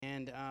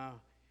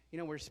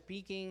we're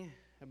speaking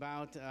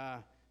about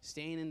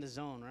staying in the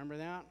zone. Remember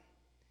that?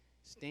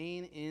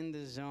 Staying in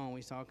the zone.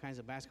 We saw all kinds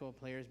of basketball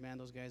players. Man,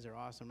 those guys are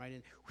awesome.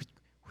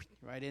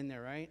 Right in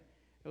there, right?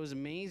 It was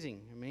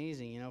amazing.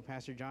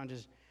 Pastor John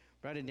just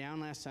brought it down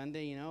last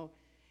Sunday, And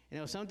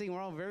it was something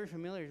we're all very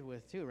familiar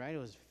with too, right? It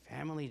was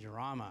family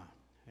drama.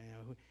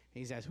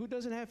 He's asked, who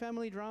doesn't have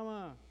family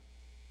drama?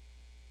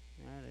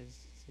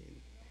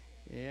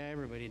 Yeah,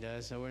 everybody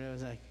does. So it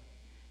was like,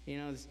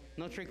 there's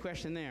no trick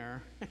question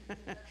there.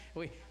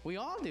 we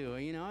all do,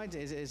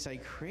 It's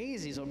like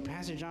crazy. So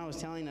Pastor John was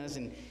telling us,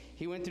 and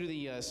he went through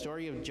the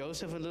story of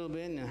Joseph a little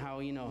bit, and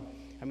how,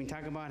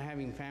 talk about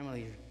having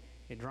family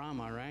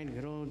drama, right?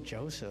 Good old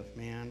Joseph,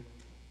 man.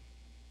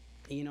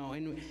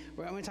 And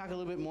we're going to talk a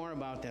little bit more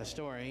about that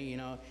story,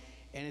 and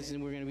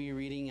we're going to be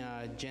reading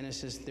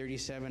Genesis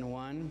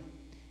 37:1,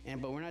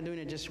 but we're not doing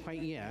it just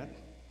quite yet.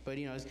 But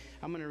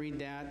I'm going to read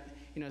that.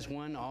 It's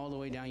one all the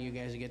way down. You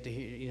guys get to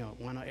hear.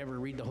 Want to ever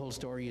read the whole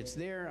story? It's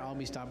there. I'll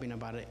be stopping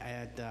about it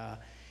at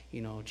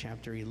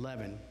chapter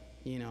 11.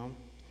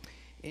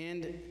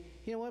 And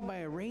you know what? By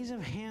a raise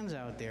of hands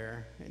out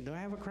there, do I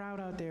have a crowd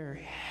out there?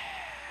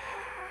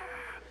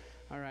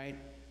 All right.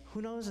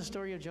 Who knows the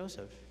story of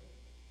Joseph?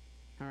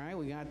 All right.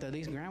 We got at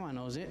least Grandma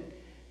knows it.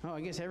 Oh,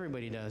 I guess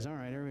everybody does. All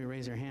right. Everybody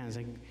raise their hands.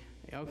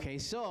 Okay.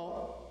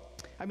 So,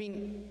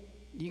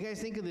 you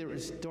guys think of the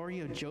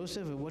story of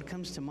Joseph, and what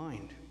comes to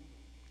mind?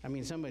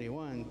 Somebody,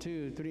 1,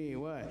 2, 3,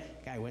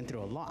 what? Guy went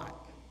through a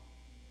lot.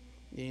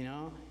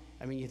 You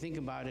think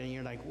about it, and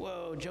you're like,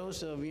 whoa,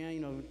 Joseph,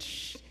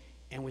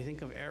 and we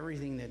think of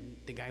everything that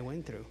the guy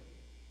went through.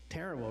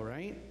 Terrible,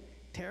 right?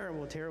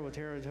 Terrible. But,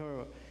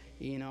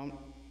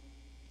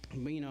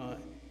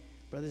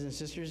 brothers and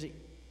sisters,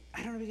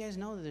 I don't know if you guys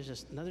know that there's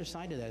just another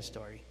side to that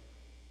story.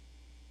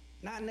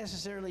 Not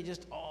necessarily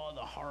just all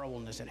the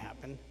horribleness that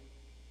happened.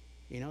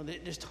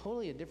 There's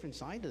totally a different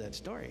side to that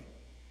story.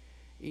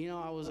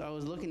 I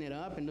was looking it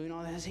up and doing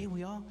all that. I say,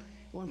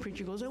 one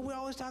preacher goes, we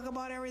always talk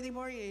about everything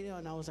for you.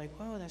 And I was like,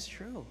 whoa, that's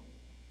true.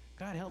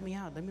 God, help me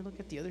out. Let me look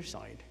at the other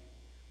side.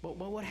 But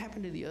what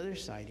happened to the other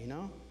side,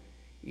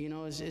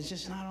 It's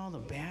just not all the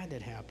bad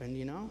that happened,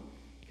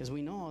 Because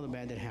we know all the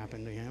bad that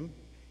happened to him,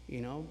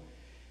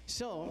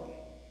 So,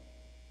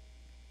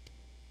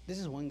 this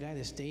is one guy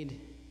that stayed,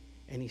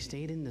 and he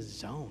stayed in the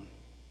zone,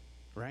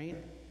 right?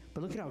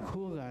 But look at how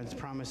cool God's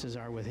promises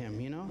are with him,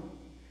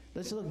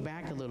 Let's look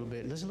back a little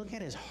bit. Let's look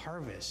at his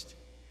harvest.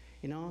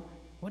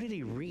 What did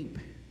he reap?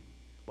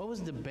 What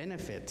was the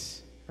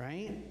benefits,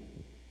 right?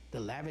 The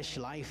lavish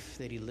life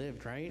that he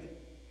lived, right?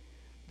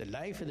 The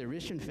life of the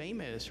rich and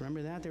famous.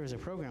 Remember that? There was a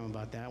program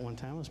about that one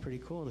time. It was pretty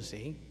cool to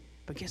see.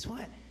 But guess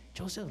what?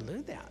 Joseph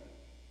lived that,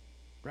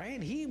 right?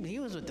 He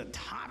was with the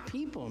top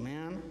people,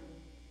 man.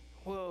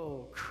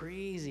 Whoa,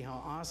 crazy.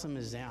 How awesome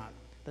is that?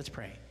 Let's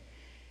pray.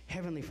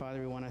 Heavenly Father,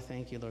 we want to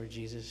thank you, Lord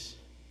Jesus.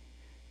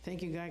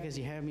 Thank you, God, because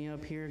you have me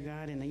up here,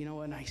 God, and you know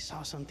what? I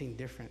saw something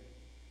different.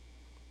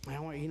 I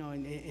want,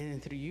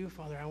 and through you,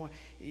 Father,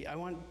 I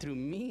want through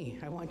me,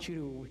 I want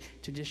you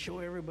to just show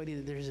everybody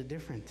that there's a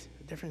different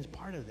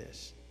part of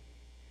this,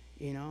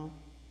 And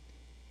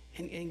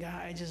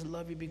God, I just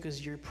love you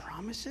because your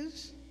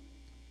promises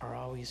are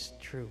always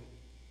true.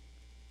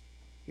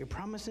 Your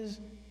promises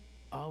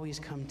always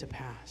come to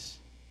pass.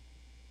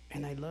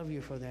 And I love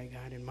you for that,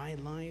 God, in my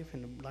life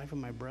and the life of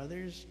my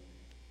brothers,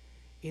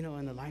 in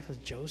the life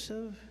of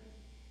Joseph.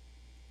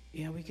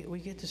 We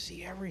get to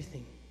see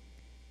everything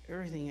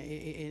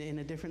in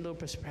a different little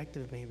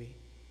perspective, maybe.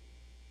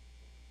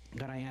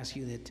 God, I ask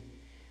you that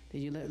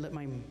you let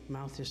my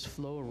mouth just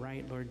flow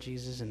right, Lord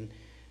Jesus, and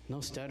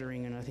no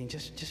stuttering or nothing.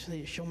 Just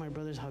show my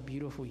brothers how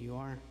beautiful you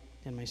are,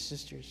 and my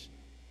sisters,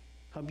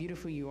 how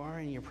beautiful you are,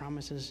 and your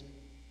promises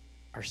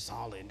are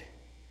solid.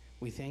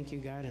 We thank you,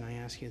 God, and I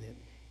ask you that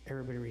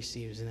everybody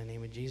receives in the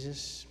name of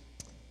Jesus.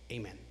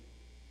 Amen.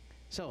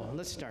 So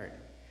let's start.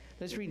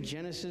 Let's read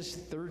Genesis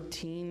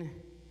 37,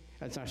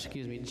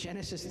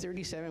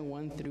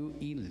 1 through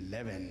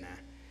 11.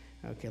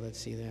 Okay, let's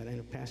see that.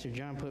 And Pastor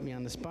John put me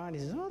on the spot. He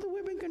says, the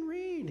women can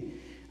read.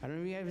 I don't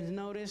know if you guys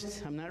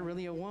noticed, I'm not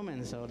really a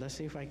woman, so let's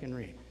see if I can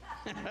read.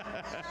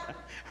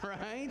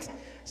 Right?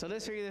 So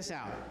let's figure this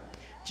out.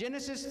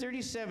 Genesis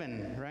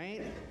 37,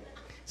 right? It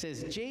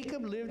says,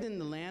 Jacob lived in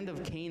the land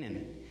of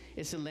Canaan.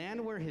 It's the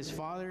land where his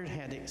father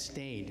had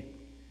stayed.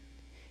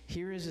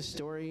 Here is the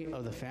story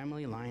of the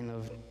family line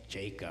of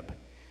Jacob.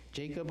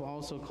 Jacob,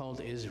 also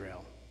called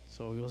Israel.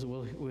 So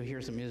we'll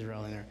hear some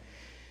Israel in there.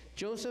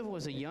 Joseph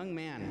was a young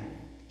man.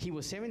 He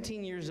was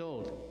 17 years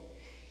old.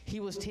 He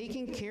was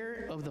taking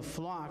care of the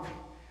flock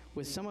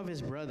with some of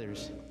his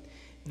brothers.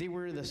 They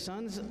were the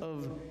sons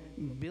of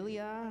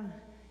Biliah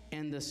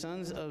and the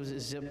sons of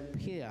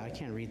Zilpah. I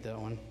can't read that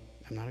one.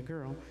 I'm not a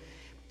girl.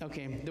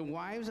 Okay, the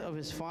wives of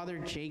his father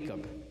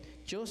Jacob.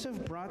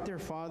 Joseph brought their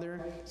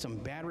father some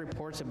bad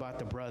reports about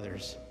the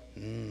brothers.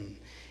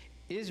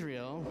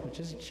 Israel,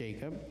 which is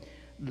Jacob,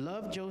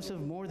 loved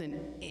Joseph more than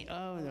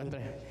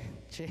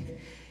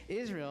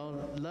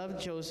Israel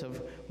loved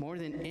Joseph more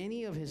than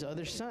any of his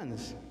other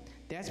sons.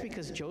 That's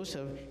because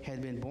Joseph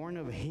had been born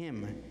of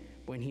him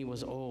when he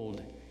was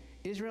old.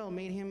 Israel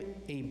made him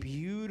a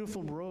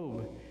beautiful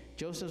robe.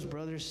 Joseph's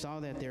brothers saw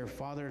that their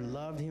father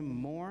loved him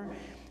more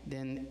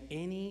than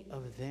any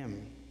of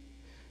them.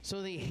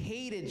 So they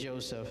hated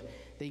Joseph.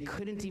 They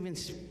couldn't even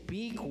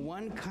speak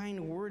one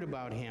kind word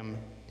about him.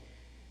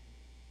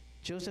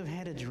 Joseph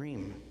had a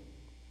dream.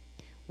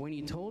 When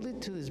he told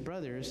it to his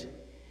brothers,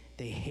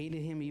 they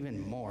hated him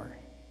even more.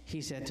 He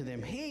said to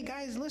them, "Hey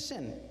guys,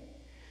 listen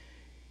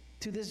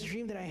to this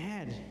dream that I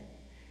had.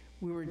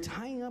 We were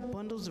tying up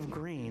bundles of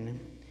grain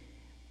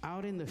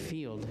out in the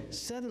field.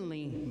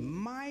 Suddenly,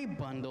 my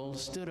bundle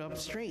stood up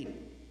straight.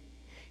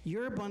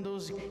 Your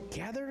bundles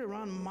gathered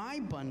around my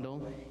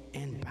bundle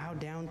and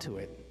bowed down to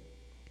it."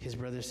 His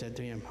brother said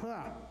to him,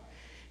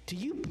 "Do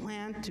you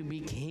plan to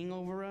be king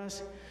over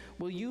us?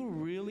 Will you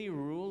really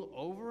rule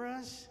over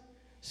us?"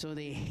 So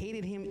they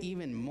hated him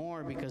even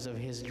more because of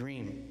his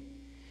dream.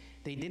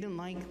 They didn't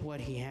like what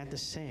he had to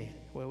say,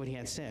 what he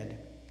had said.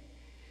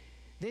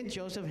 Then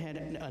Joseph had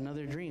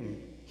another dream.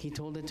 He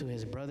told it to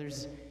his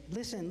brothers.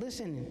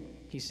 Listen,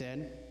 he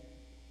said.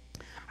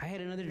 "I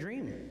had another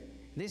dream.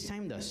 This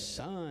time the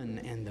sun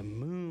and the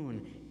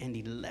moon and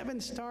 11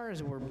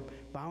 stars were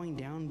bowing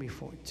down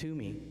to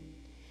me."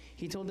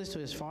 He told this to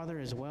his father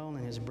as well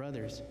and his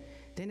brothers.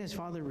 Then his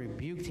father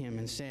rebuked him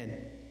and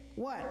said,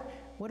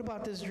 What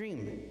about this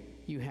dream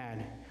you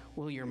had?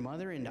 Will your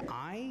mother and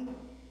I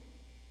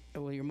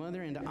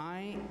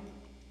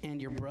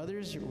and your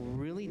brothers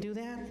really do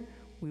that?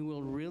 We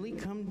will really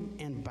come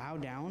and bow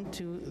down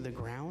to the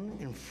ground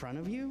in front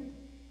of you?"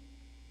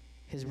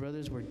 His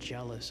brothers were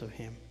jealous of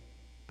him.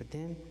 But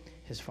then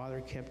his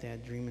father kept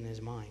that dream in his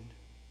mind.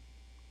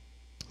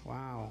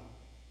 Wow.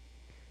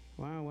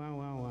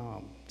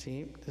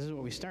 See, this is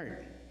where we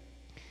start.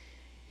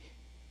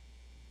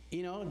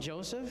 You know,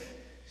 Joseph,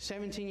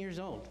 17 years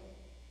old.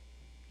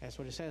 That's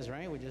what it says,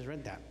 right? We just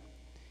read that.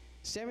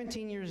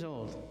 17 years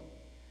old.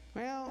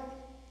 Well,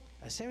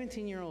 a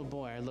 17-year-old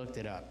boy, I looked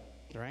it up,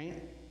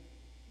 right?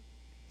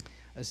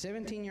 A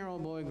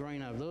 17-year-old boy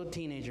growing up, little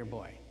teenager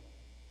boy,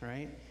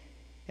 right?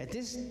 At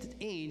this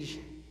age,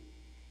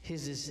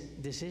 his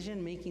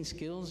decision-making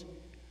skills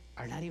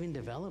are not even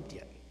developed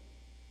yet.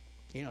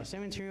 You know, a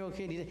 17-year-old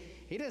kid,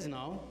 he doesn't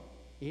know.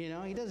 You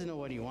know, he doesn't know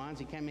what he wants.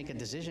 He can't make a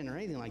decision or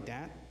anything like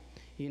that,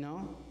 you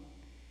know?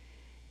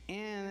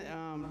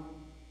 And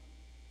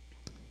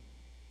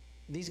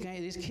these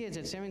kids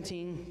at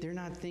 17, they're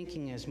not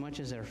thinking as much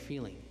as they're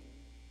feeling.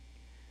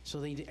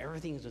 So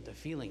everything is with the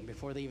feeling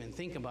before they even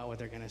think about what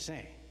they're going to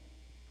say,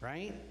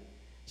 right?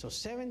 So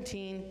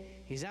 17,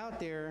 he's out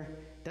there.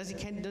 Does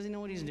he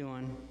know what he's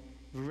doing?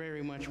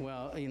 Very much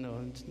well, you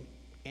know.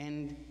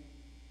 And,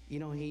 you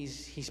know, he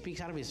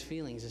speaks out of his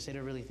feelings instead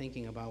of really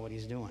thinking about what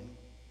he's doing,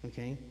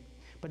 okay?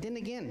 But then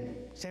again,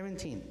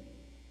 17.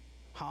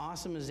 How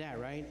awesome is that,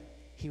 right?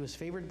 He was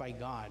favored by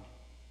God.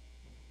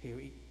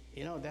 You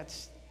know,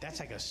 that's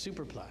like a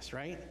super plus,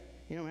 right?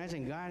 You know,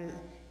 imagine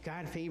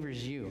God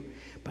favors you.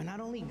 But not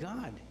only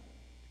God,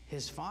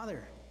 his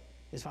father.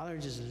 His father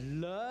just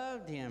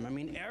loved him. I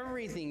mean,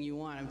 everything you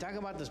want. I'm talking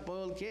about the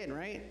spoiled kid,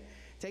 right?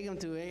 Take him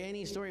to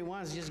any store he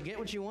wants. Just get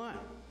what you want.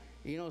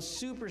 You know,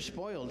 super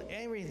spoiled.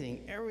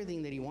 Everything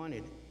that he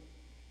wanted.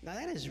 Now,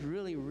 that is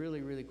really,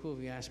 really, really cool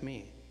if you ask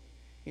me.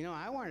 You know,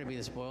 I wanted to be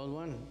the spoiled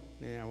one.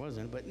 Yeah, I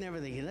wasn't. But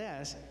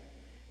nevertheless,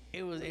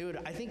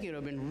 I think it would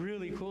have been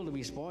really cool to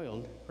be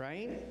spoiled,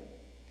 right?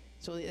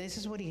 So this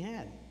is what he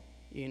had,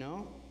 you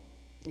know?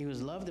 He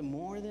was loved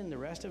more than the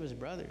rest of his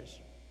brothers.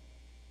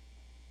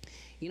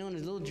 You know, in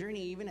his little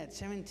journey, even at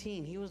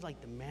 17, he was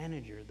like the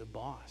manager, the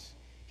boss.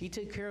 He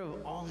took care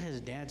of all his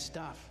dad's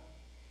stuff.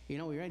 You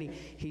know,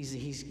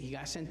 he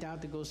got sent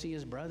out to go see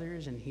his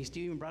brothers, and he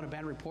still even brought a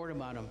bad report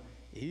about him.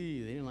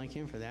 Ew, they didn't like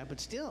him for that, but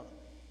still,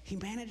 he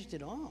managed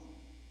it all.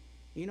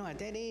 You know, at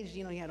that age,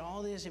 you know, he had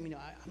all this. I mean,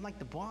 I'm like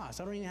the boss.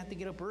 I don't even have to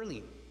get up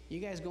early. You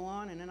guys go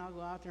on, and then I'll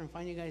go out there and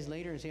find you guys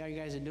later and see how you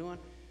guys are doing.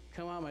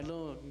 Come out my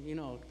little, you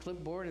know,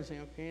 clipboard and say,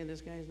 okay,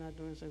 this guy's not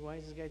doing so. Why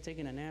is this guy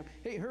taking a nap?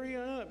 Hey, hurry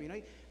up! You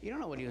know, you don't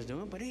know what he was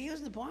doing, but he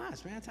was the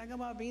boss, man. Talk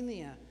about being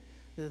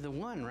the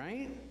one,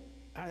 right?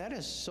 That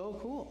is so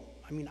cool.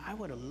 I mean, I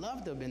would have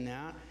loved to have been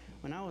that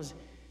when I was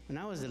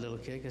a little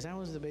kid, because I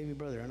was the baby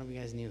brother. I don't know if you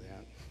guys knew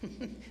that.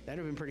 That'd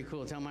have been pretty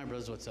cool. Tell my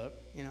brothers what's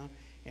up, you know.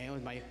 And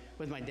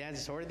with my dad's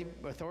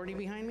authority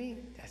behind me,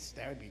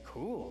 that would be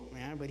cool,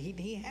 man. But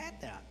he had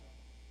that,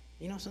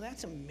 you know. So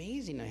that's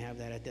amazing to have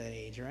that at that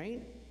age,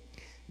 right?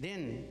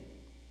 Then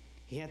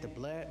he had the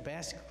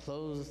best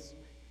clothes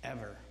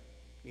ever,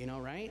 you know,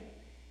 right?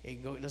 Hey,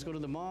 let's go to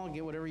the mall,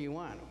 get whatever you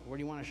want. Where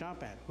do you want to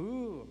shop at?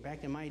 Ooh,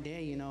 back in my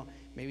day, you know,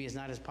 maybe it's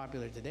not as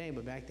popular today,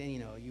 but back then, you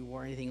know, you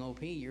wore anything OP,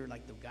 you're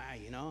like the guy,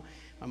 you know.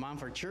 My mom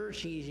for church,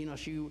 she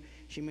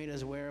made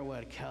us wear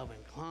Calvin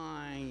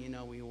Klein, you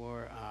know, we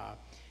wore,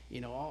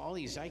 you know, all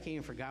these, I can't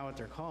even forget what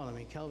they're called. I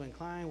mean, Calvin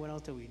Klein, what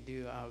else did we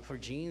do? For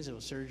jeans, it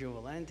was Sergio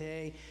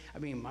Valente. I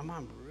mean, my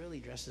mom really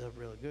dresses up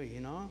really good, you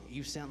know.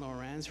 Yves Saint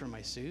Laurent for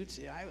my suits.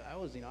 I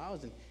was in,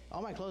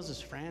 all my clothes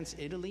was France,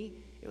 Italy.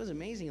 It was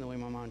amazing the way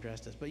my mom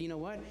dressed us. But you know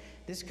what?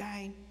 This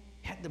guy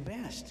had the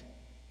best.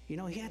 You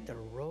know, he had the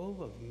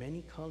robe of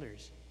many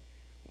colors.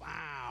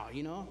 Wow,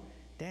 you know,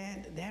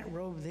 that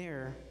robe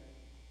there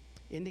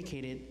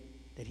indicated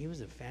that he was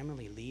a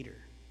family leader.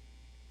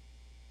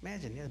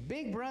 Imagine,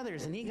 big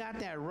brothers, and he got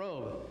that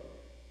robe.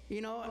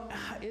 You know,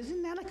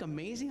 isn't that like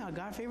amazing how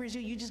God favors you?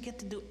 You just get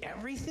to do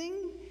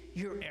everything.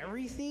 You're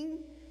everything.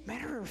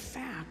 Matter of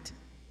fact,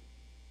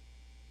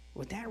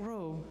 with that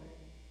robe,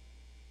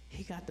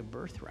 he got the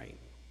birthright.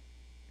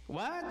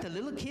 What? The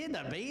little kid,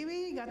 the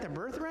baby, got the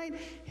birthright?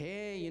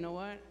 Hey, you know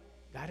what?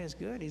 God is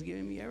good. He's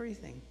giving me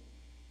everything.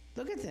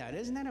 Look at that.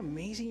 Isn't that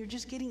amazing? You're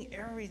just getting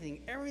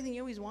everything. Everything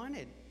you always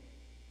wanted.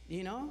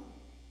 You know?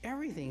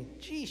 Everything.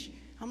 Geesh.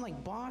 I'm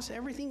like, boss,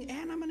 everything,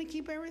 and I'm going to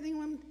keep everything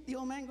when the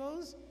old man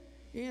goes.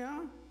 You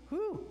know?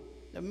 Whew.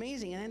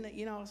 Amazing. And then,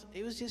 you know,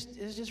 it was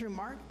just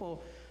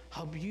remarkable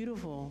how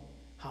beautiful,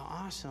 how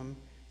awesome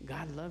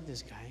God loved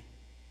this guy.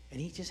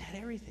 And he just had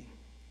everything.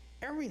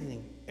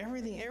 Everything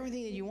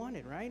that you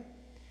wanted, right?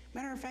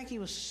 Matter of fact, he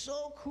was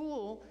so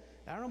cool.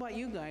 I don't know about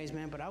you guys,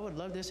 man, but I would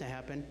love this to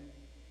happen.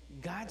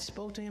 God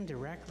spoke to him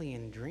directly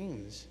in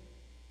dreams.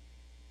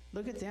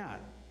 Look at that.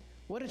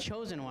 What a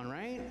chosen one,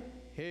 right?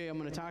 Hey, I'm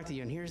going to talk to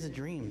you, and here's the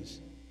dreams.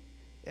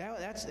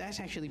 That's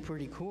actually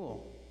pretty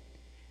cool.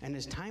 And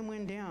as time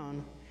went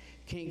down,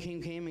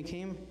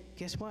 came,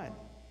 guess what?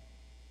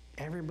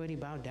 Everybody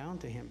bowed down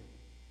to him.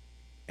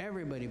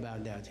 Everybody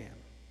bowed down to him.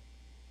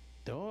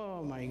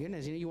 Oh, my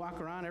goodness. You know, you walk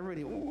around,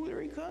 everybody, oh,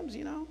 there he comes,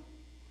 you know.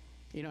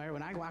 You know,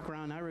 when I walk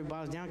around, everybody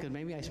bows down because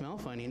maybe I smell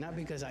funny, not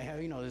because I have,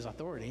 you know, this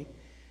authority.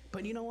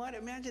 But you know what?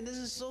 Imagine, this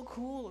is so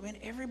cool. I mean,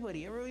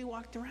 everybody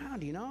walked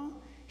around, you know.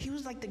 He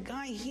was like the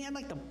guy, he had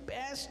like the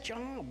best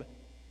job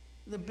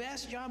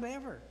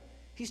ever.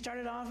 He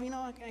started off, you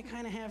know,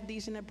 kind of half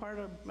decent at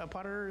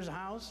Potter's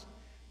house,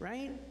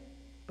 right?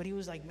 But he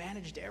was like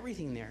managed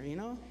everything there, you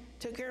know.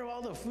 Took care of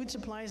all the food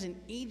supplies in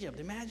Egypt.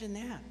 Imagine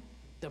that.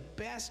 The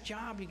best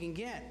job you can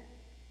get.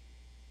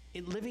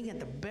 Living at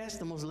the best,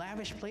 the most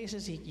lavish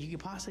places you could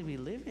possibly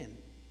live in.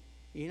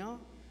 You know?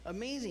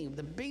 Amazing.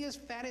 The biggest,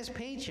 fattest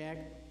paycheck.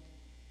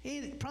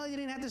 He probably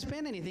didn't have to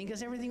spend anything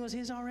because everything was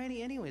his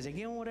already anyways. They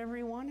gave him whatever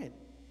he wanted.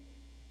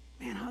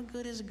 Man, how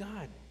good is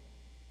God?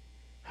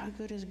 How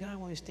good is God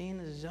when we stay in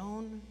the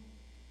zone?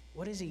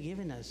 What is he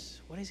giving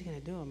us? What is he going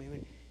to do? I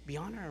mean,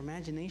 beyond our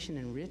imagination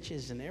and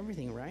riches and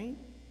everything, right?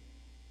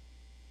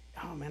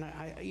 Oh, man,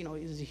 you know,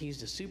 he's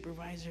the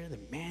supervisor, the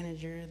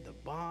manager, the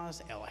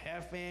boss, El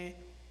Jefe.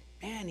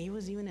 Man, he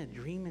was even a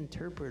dream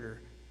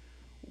interpreter.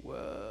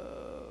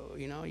 Whoa.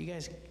 You know, you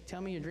guys tell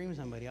me your dream,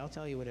 somebody. I'll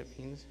tell you what it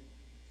means.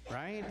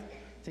 Right?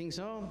 Think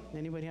so?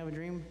 Anybody have a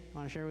dream?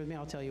 Want to share it with me?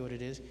 I'll tell you what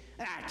it is.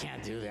 I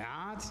can't do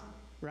that.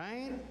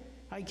 Right?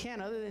 I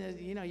can't, other than,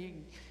 you know,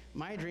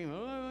 my dream,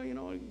 oh, you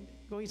know,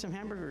 go eat some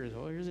hamburgers.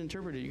 Oh, here's an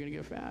interpreter. You're going to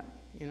get fat.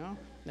 You know?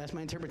 That's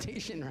my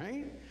interpretation,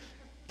 right?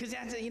 Because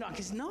that's, you know,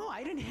 because no,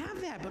 I didn't have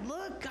that. But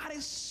look, God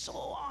is so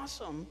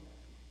awesome,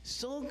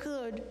 so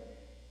good,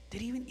 that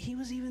he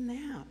was even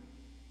that.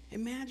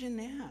 Imagine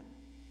that.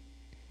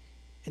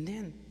 And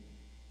then,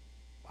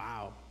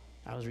 wow,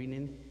 I was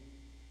reading,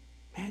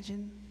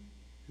 imagine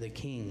the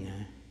king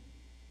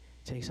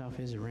takes off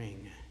his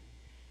ring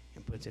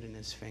and puts it in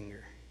his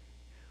finger.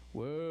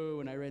 Whoa,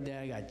 when I read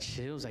that, I got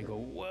chills. I go,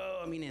 whoa,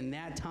 I mean, in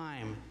that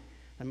time,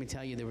 let me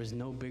tell you, there was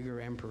no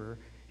bigger empire.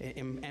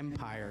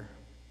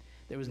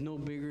 There was no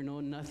bigger, no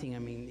nothing. I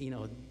mean, you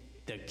know,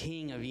 the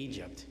king of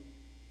Egypt.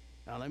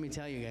 Now, let me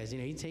tell you guys, you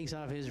know, he takes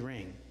off his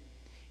ring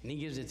and he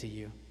gives it to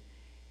you.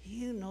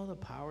 You know the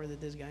power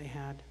that this guy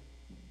had?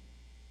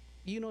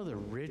 You know the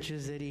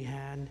riches that he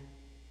had?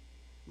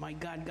 My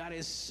God, God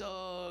is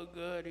so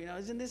good. You know,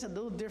 isn't this a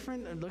little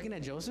different looking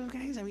at Joseph,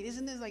 guys? I mean,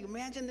 isn't this like,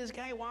 imagine this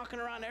guy walking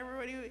around,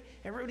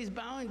 everybody's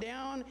bowing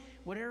down,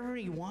 whatever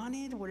he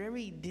wanted, whatever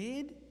he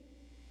did,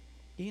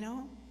 you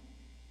know?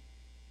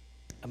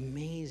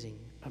 Amazing,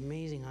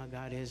 amazing how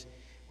God is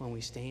when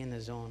we stay in the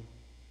zone.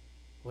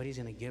 What he's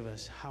going to give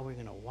us, how we're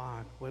going to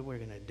walk, what we're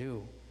going to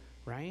do,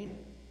 right?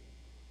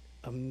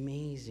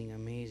 Amazing,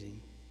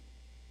 amazing.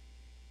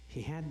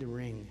 He had the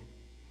ring.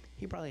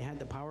 He probably had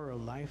the power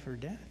of life or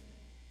death.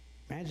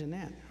 Imagine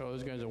that. Oh,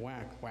 this guy's a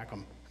whack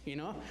him, you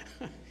know?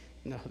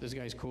 No, this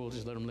guy's cool,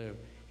 just let him live.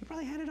 He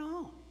probably had it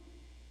all.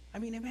 I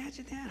mean,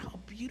 imagine that, how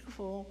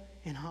beautiful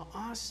and how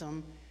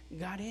awesome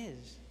God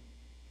is,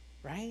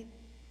 right?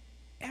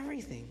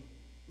 Everything.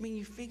 I mean,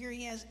 you figure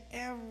he has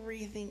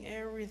everything.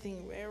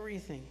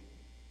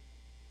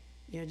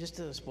 You know, just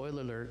a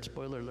spoiler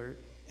alert.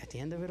 At the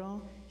end of it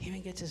all, he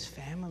even gets his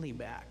family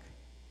back.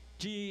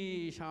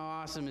 Geez, how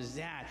awesome is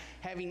that?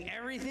 Having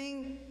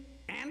everything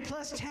and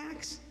plus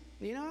tax,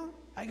 you know?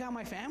 I got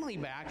my family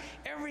back.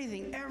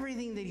 Everything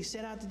that he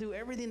set out to do,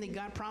 everything that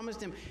God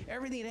promised him,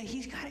 everything that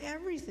he's got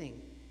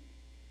everything.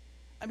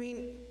 I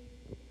mean,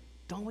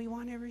 don't we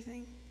want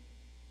everything?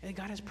 And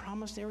God has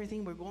promised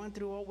everything. We're going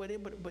through all with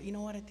it, but you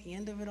know what? At the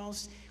end of it all,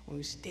 when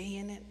we stay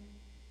in it,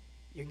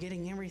 you're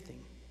getting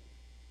everything.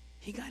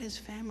 He got his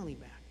family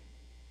back.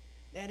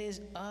 That is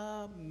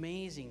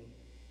amazing.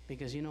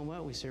 Because you know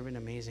what? We serve an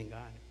amazing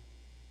God.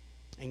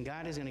 And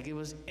God is going to give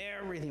us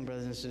everything,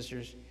 brothers and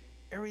sisters.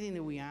 everything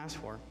that we ask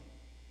for.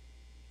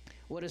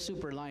 What a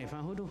super life,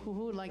 huh?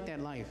 Who would like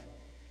that life?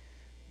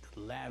 The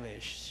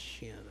lavish,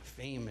 the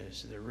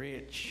famous, the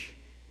rich.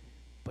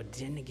 But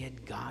then to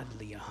get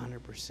godly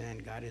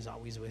 100%, God is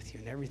always with you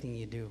in everything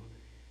you do.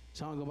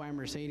 So I'll go buy a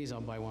Mercedes,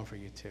 I'll buy one for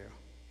you too.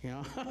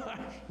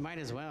 Might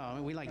as well. I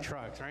mean, we like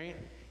trucks, right?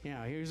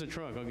 Yeah, here's a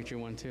truck, I'll get you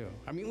one too.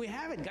 I mean, we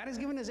have it. God has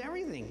given us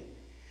everything.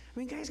 I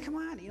mean, guys, come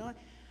on,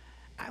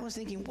 I was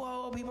thinking,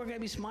 whoa, people are going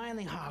to be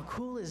smiling. How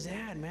cool is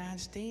that, man?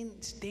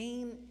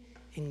 Staying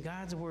in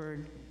God's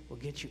word will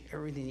get you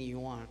everything that you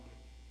want,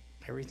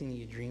 everything that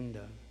you dreamed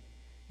of,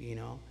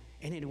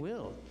 and it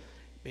will.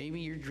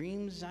 Maybe your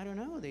dreams, I don't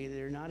know,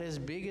 they're not as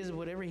big as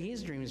whatever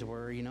his dreams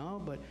were,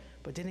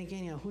 but then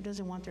again, who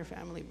doesn't want their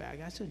family back?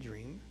 That's a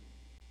dream.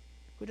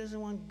 Who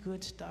doesn't want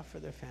good stuff for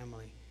their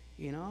family,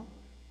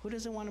 Who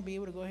doesn't want to be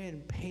able to go ahead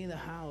and pay the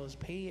house,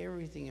 pay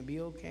everything, and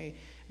be okay?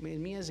 I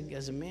mean, me as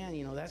a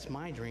man, that's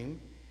my dream.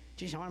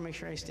 Geez, I want to make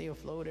sure I stay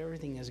afloat,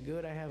 everything is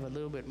good. I have a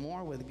little bit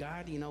more with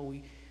God,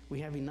 we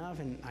have enough,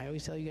 and I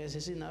always tell you guys,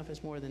 this is enough,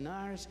 it's more than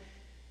ours.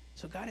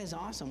 So God is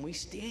awesome. We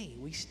stay,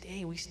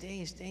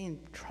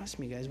 and trust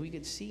me, guys, we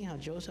could see how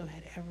Joseph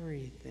had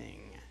everything.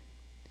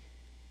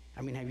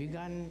 I mean, have you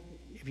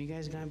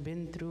guys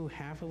been through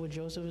half of what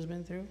Joseph has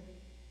been through?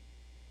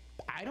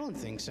 I don't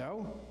think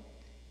so.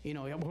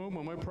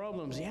 My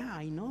problems. Yeah,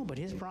 I know, but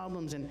his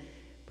problems,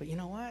 but you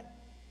know what?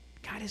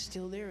 God is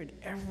still there in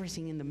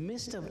everything, in the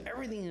midst of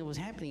everything that was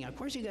happening. Of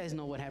course, you guys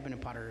know what happened in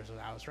Potiphar's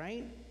house,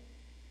 right?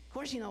 Of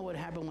course, you know what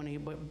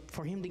happened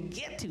for him to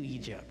get to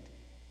Egypt.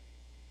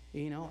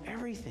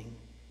 Everything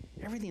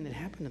that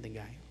happened to the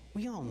guy.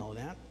 We all know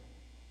that,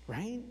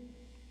 right?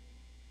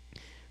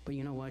 But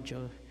you know what?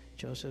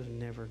 Joseph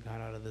never got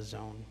out of the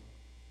zone.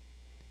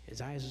 His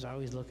eyes was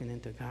always looking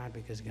into God,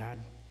 because God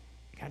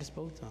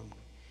spoke to him.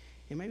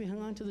 He maybe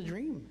hung on to the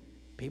dream.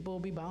 People will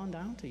be bowing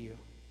down to you.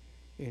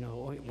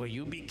 Will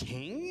you be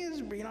king?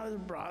 His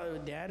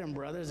dad and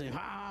brothers, and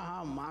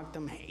mocked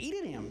him,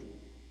 hated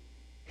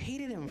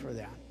him for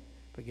that.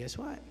 But guess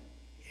what?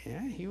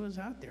 Yeah, he was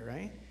out there,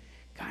 right?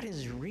 God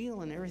is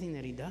real in everything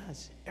that he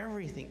does.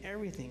 Everything.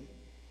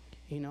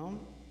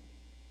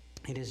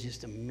 It is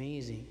just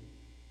amazing.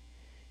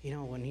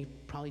 When he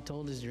probably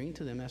told his dream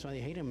to them, that's why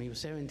they hate him. He was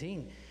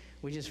 17.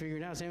 We just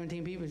figured out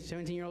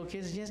 17-year-old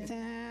kids,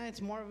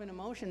 it's more of an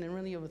emotion than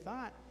really of a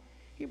thought.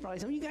 He probably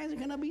said, you guys are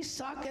going to be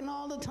sucking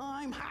all the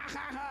time.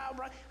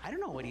 I don't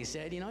know what he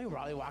said. He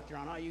probably walked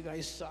around, you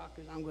guys suck,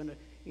 because I'm going to,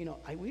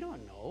 we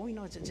don't know.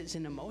 It's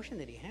an emotion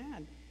that he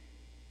had.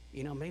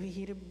 Maybe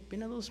he'd have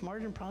been a little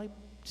smarter and probably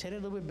said it a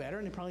little bit better,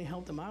 and it probably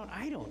helped him out.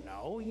 I don't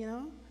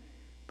know,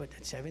 But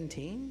at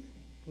 17,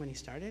 when he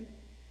started,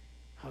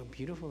 how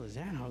beautiful is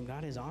that? How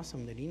God is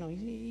awesome that,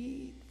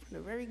 he from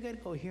the very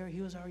get-go here,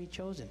 he was already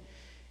chosen.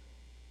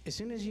 As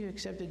soon as you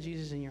accepted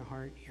Jesus in your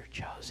heart, you're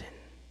chosen.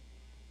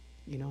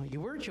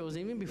 You were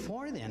chosen even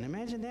before then.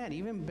 Imagine that,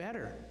 even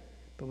better.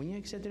 But when you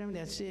accepted him,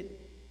 that's it.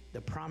 The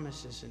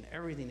promises and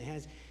everything it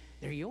has,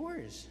 they're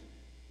yours.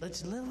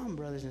 Let's live on,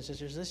 brothers and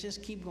sisters. Let's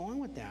just keep going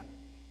with that,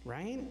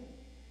 right?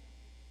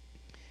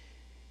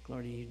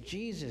 Glory to you,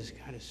 Jesus.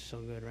 God is so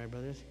good, right,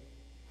 brothers?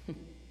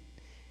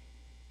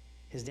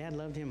 His dad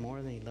loved him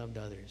more than he loved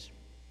others,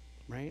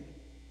 right?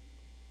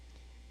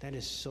 That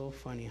is so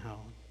funny how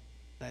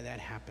that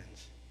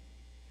happens.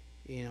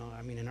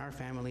 In our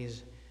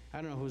families,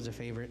 I don't know who's the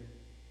favorite.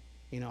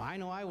 I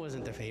know I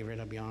wasn't the favorite,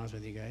 I'll be honest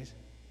with you guys.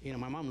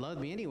 My mom loved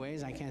me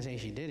anyways. I can't say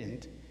she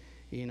didn't,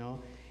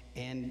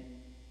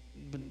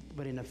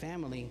 But in a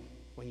family,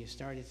 when you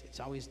start, it's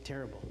always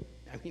terrible.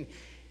 I mean,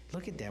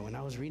 look at that. When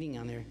I was reading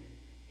on there,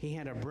 he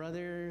had a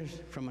brother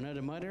from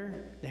another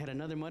mother. They had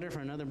another mother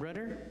from another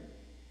brother.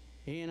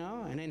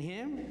 And then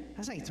him.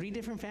 That's like 3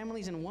 different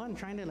families in one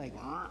trying to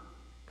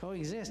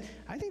coexist.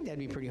 I think that'd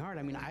be pretty hard.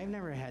 I mean, I've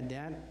never had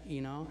that,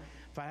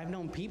 But I've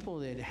known people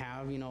that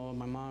have,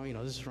 my mom,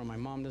 this is from my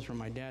mom, this is from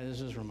my dad,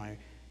 this is from my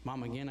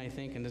mom again, I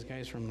think, and this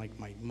guy's from my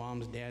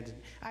mom's dad.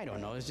 I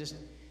don't know. It's just,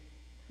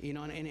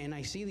 and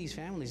I see these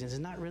families, and it's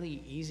not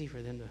really easy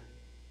for them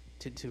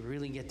to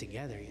really get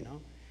together,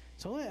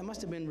 So it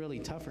must have been really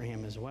tough for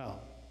him as well.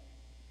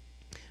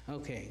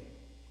 Okay.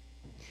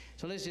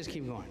 So let's just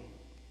keep going.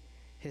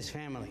 His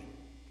family,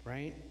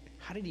 right?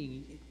 How did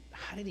he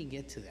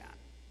get to that?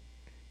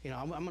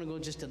 I'm going to go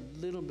just a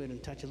little bit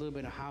and touch a little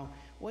bit of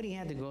what he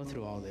had to go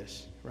through all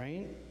this,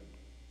 right?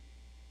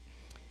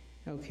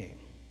 Okay.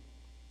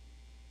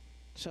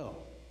 So,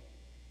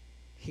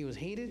 he was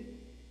hated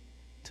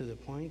to the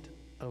point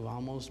of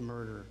almost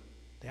murder.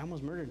 They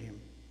almost murdered him,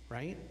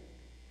 right?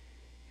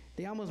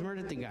 They almost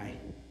murdered the guy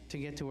to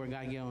get to where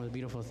God gave him the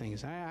beautiful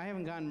things. I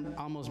haven't gotten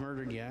almost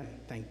murdered yet,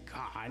 thank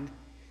God,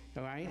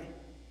 all right?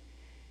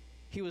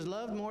 He was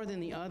loved more than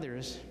the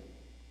others,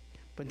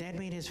 but that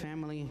made his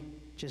family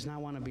just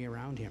not want to be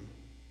around him.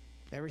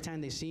 Every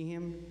time they see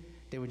him,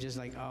 they were just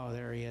like, oh,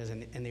 there he is,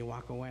 and they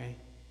walk away.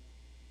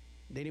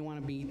 They didn't want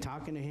to be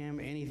talking to him,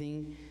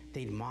 anything.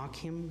 They'd mock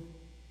him,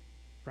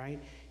 right?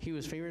 He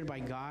was favored by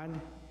God.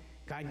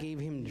 God gave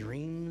him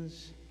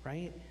dreams,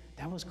 right?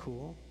 That was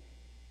cool.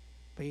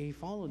 But he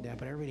followed that,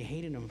 but everybody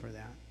hated him for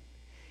that.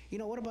 You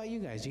know, what about you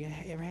guys? You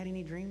ever had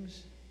any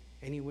dreams?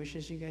 Any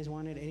wishes you guys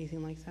wanted?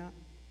 Anything like that?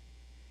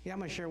 Yeah, I'm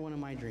going to share one of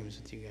my dreams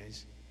with you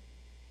guys.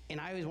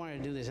 And I always wanted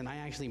to do this, and I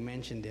actually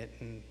mentioned it,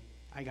 and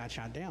I got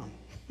shot down.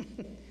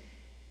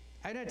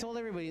 I not told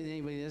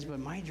anybody this, but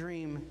my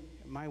dream,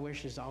 my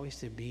wish is always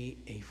to be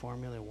a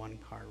Formula One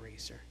car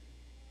racer.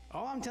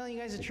 Oh, I'm telling you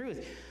guys the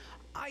truth.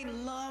 I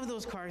love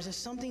those cars. There's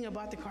something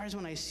about the cars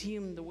when I see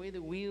them, the way the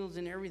wheels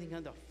and everything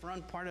on the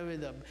front part of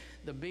it,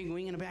 the big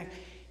wing in the back,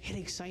 it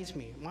excites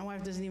me. My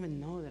wife doesn't even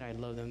know that I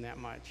love them that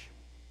much.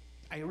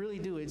 I really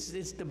do.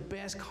 It's the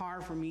best car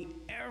for me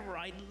ever.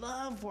 I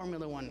love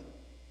Formula One.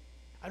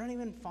 I don't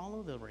even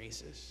follow the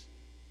races.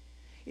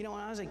 You know, when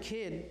I was a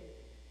kid,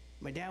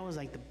 my dad was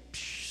like the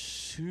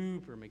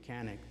super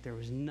mechanic. There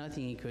was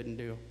nothing he couldn't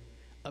do.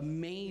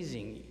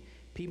 Amazing.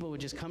 People would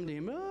just come to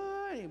him,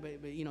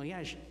 but you know, he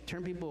had to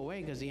turn people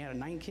away because he had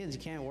 9 kids.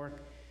 He can't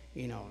work,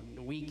 you know,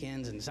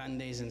 weekends and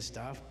Sundays and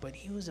stuff. But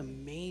he was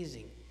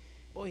amazing.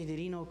 Boy, did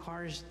he know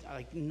cars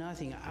like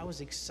nothing. I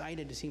was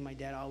excited to see my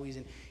dad always,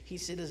 and he'd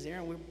sit us there,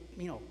 and we're,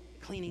 you know,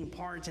 cleaning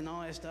parts and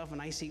all that stuff,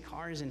 and I see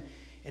cars, and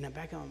in the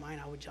back of my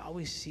mind, I would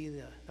always see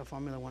the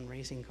Formula One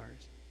racing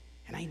cars.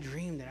 And I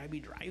dreamed that I'd be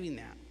driving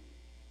that.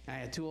 I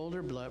had 2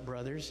 older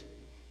brothers.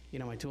 You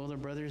know, my 2 older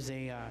brothers,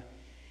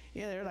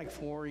 they're like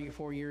 4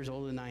 years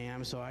older than I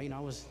am, so I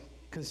was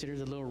considered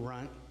a little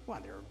runt. Well,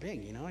 they were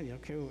big, you know.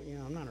 Okay, you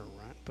know, I'm not a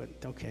runt, but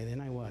okay,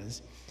 then I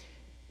was.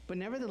 But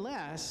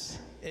nevertheless,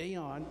 you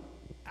know,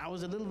 I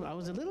was a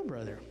little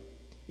brother.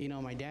 You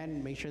know, my dad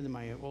made sure that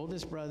my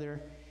oldest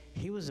brother,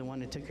 he was the one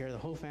that took care of the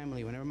whole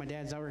family. Whenever my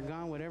dad's out or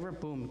gone, whatever,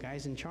 boom,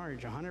 guy's in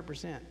charge,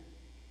 100%.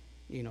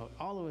 You know,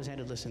 all of us had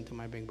to listen to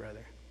my big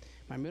brother.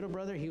 My middle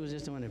brother, he was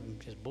just the one that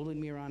just bullied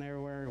me around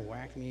everywhere,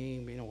 whacked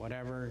me, you know,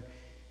 whatever.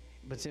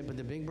 But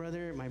the big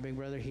brother, my big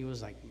brother, he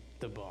was like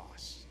the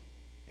boss.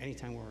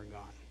 Anytime we were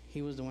gone,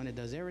 he was the one that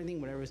does everything,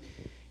 whatever.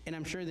 And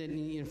I'm sure that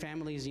in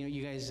families, you know,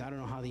 you guys, I don't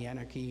know how the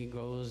anarchy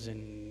goes,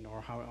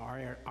 or how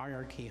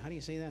hierarchy. How do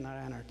you say that? Not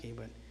anarchy,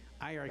 but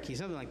hierarchy,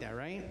 something like that,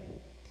 right?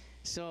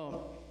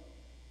 So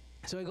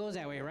it goes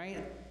that way,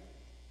 right?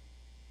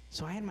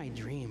 So I had my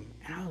dream,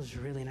 and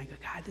I go,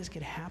 God, this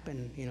could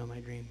happen, you know, my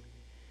dream.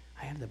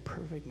 I have the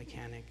perfect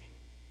mechanic.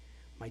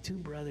 My 2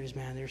 brothers,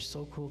 man, they're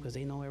so cool because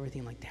they know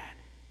everything like that.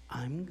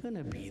 I'm going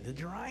to be the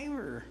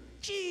driver.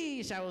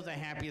 Jeez, I was the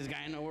happiest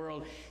guy in the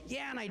world.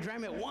 Yeah, and I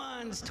drive it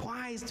once,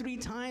 twice, 3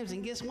 times,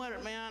 and guess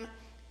what, man?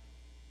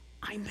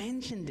 I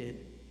mentioned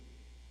it.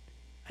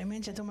 I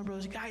told my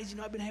brothers, guys, you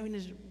know, I've been having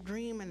this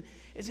dream, and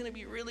it's going to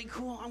be really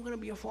cool. I'm going to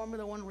be a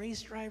Formula One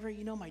race driver.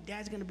 You know, my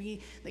dad's going to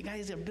be the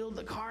guy that build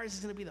the cars.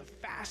 It's going to be the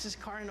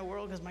fastest car in the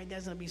world because my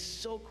dad's going to be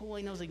so cool.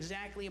 He knows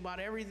exactly about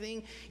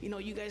everything. You know,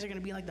 you guys are going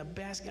to be like the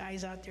best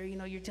guys out there. You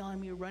know, you're telling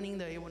me you're running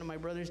one of my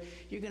brothers.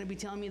 You're going to be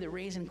telling me the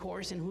race and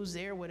course and who's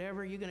there,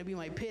 whatever. You're going to be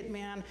my pit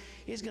man.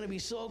 It's going to be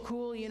so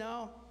cool, you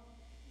know.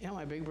 You know,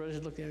 my big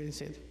brothers looked at me and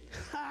said,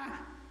 ha!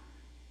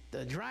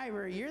 The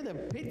driver, you're the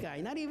pit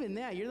guy. Not even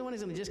that. You're the one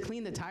who's going to just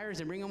clean the tires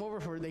and bring them over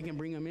before they can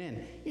bring them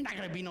in. You're not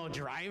going to be no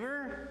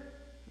driver.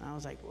 And I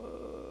was like,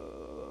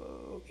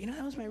 whoa. You know,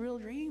 that was my real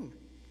dream.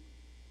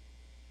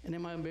 And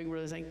then my big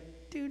brother's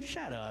like, dude,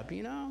 shut up,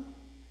 you know?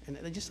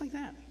 And just like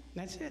that.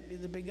 That's it.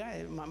 He's the big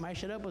guy. My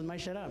shut up was my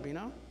shut up, you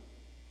know?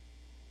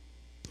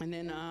 And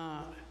then,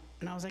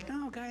 and I was like,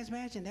 oh, guys,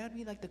 imagine. That would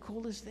be like the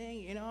coolest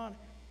thing, you know?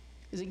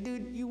 He's like,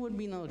 dude, you would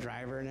be no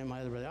driver. And then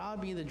my other brother, I'll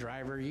be the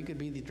driver. You could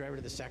be the driver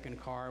to the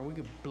second car. We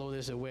could blow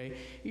this away.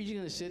 You're just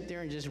going to sit there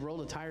and just roll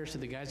the tires to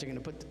the guys that are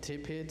going to put the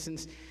tip hits. And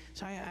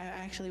so I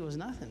actually was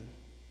nothing.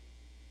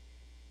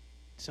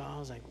 So I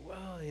was like,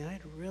 whoa, yeah,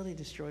 that really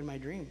destroyed my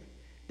dream.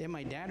 Then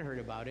my dad heard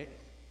about it.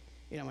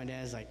 You know, my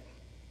dad's like,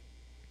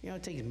 you know,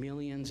 it takes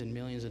millions and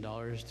millions of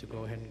dollars to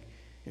go ahead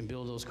and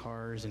build those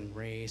cars and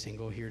race and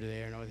go here to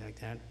there and everything like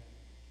that.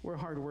 We're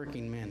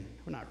hardworking men.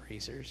 We're not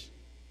racers.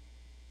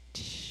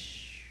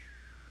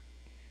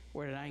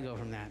 Where did I go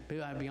from that?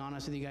 But I'll be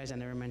honest with you guys, I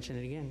never mentioned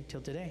it again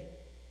till today.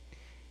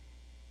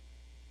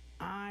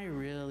 I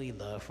really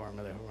love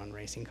Formula One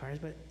racing cars,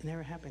 but it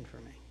never happened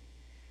for me.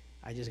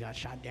 I just got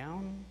shot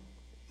down,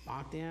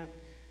 mocked at.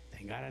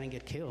 Thank God I didn't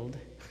get killed.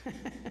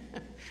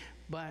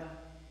 But,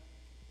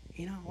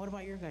 you know, what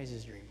about your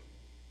guys' dream?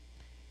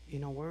 You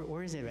know,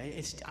 where is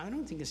it? I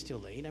don't think it's still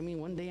late. I mean,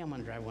 one day I'm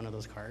going to drive one of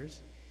those cars.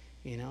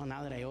 You know,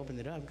 now that I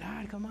opened it up,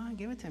 God, come on,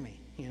 give it to me.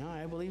 You know,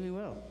 I believe He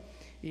will.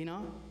 You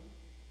know?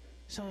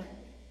 So,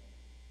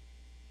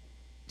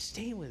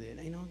 stay with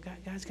it. You know,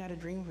 God's got a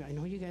dream. I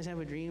know you guys have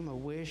a dream, a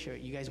wish, or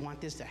you guys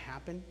want this to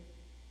happen.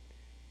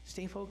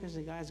 Stay focused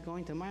on God's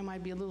going to. Mine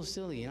might be a little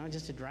silly, you know,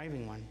 just a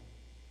driving one.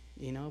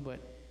 You know,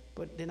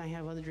 but then I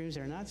have other dreams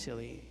that are not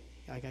silly.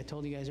 Like I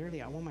told you guys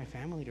earlier, I want my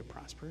family to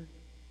prosper.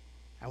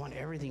 I want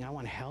everything. I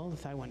want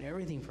health. I want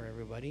everything for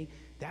everybody.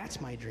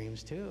 That's my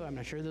dreams too. I'm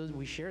not sure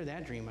we share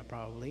that dream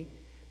probably,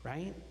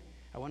 right?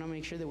 I want to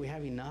make sure that we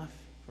have enough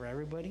for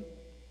everybody.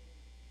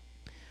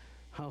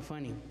 How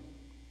funny.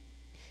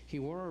 He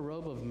wore a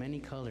robe of many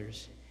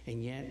colors,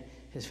 and yet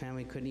his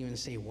family couldn't even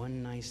say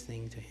one nice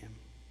thing to him.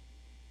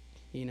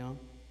 you know.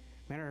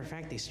 Matter of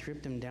fact, they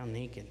stripped him down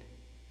naked.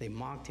 They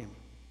mocked him.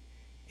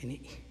 And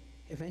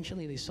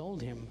eventually they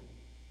sold him.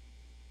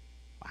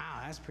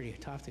 Wow, that's pretty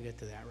tough to get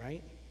to that,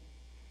 right?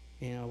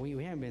 You know,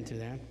 we haven't been through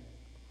that.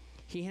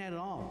 He had it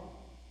all,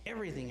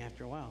 everything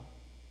after a while.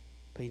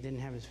 But he didn't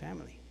have his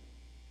family.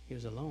 He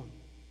was alone.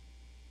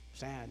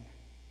 Sad,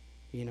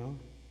 you know.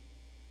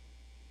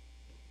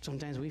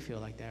 Sometimes we feel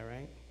like that,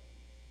 right?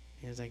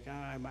 It's like, oh,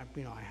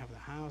 I have the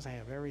house, I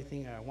have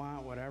everything I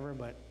want, whatever,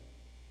 but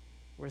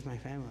where's my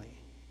family?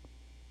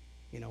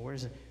 You know,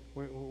 where's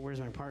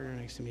my partner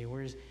next to me?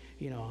 Where's,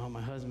 you know,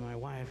 my husband, my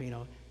wife, you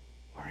know,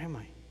 where am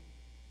I?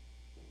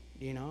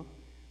 You know,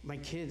 my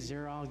kids,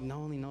 they're all,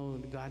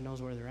 God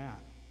knows where they're at.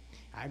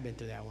 I've been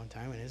through that one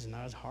time, and it's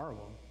not as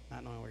horrible,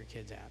 not knowing where your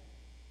kid's at,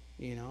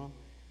 you know,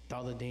 with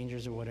all the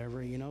dangers or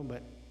whatever, you know,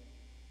 but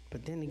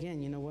then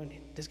again, you know what?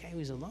 This guy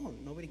was alone.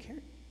 Nobody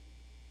cared.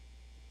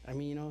 I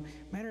mean, you know,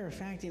 matter of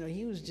fact, you know,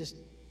 he was just,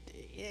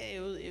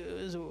 it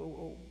was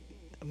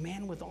a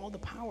man with all the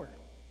power,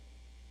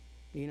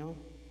 you know,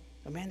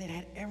 a man that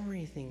had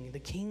everything, the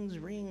king's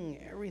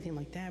ring, everything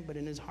like that, but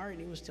in his heart,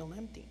 he was still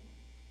empty.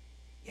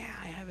 Yeah,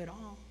 I have it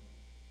all,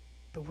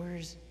 but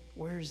where's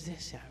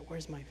this at?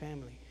 Where's my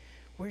family?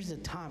 Where's the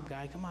top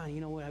guy? Come on, you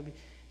know what?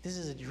 This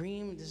is a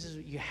dream.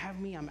 You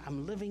have me.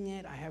 I'm living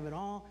it. I have it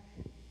all,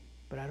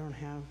 but I don't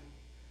have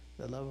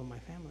the love of my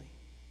family,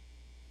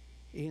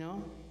 you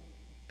know.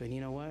 But you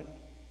know what?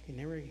 He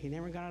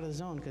never got out of the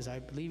zone, because I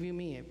believe you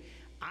me,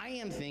 I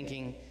am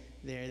thinking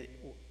there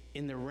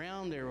in the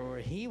realm there where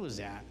he was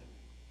at.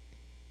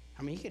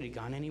 I mean, he could have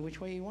gone any which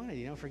way he wanted.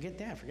 You know, forget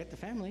that. Forget the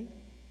family.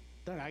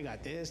 Look, I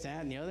got this, that,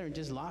 and the other, and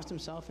just lost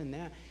himself in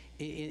that,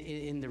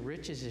 in the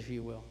riches, if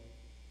you will.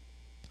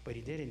 But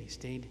he didn't. He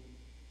stayed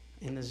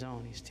in the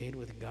zone. He stayed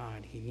with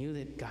God. He knew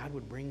that God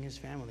would bring his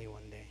family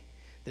one day.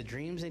 The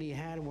dreams that he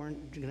had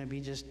weren't going to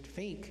be just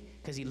fake,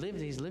 because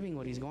he's living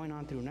what he's going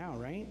on through now,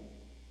 right?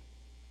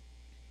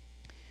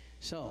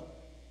 So,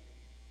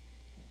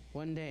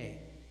 one day,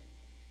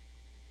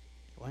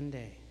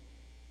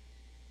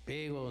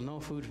 big old no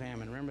food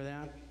famine. Remember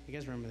that? You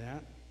guys remember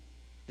that?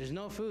 There's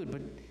no food,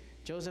 but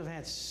Joseph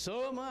had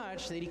so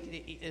much that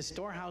his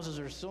storehouses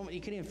are so much, he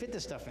couldn't even fit the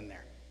stuff in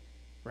there,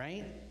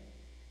 right?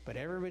 But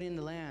everybody in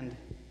the land,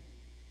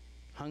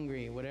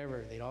 hungry,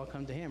 whatever, they'd all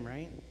come to him,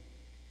 right?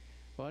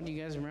 Well, do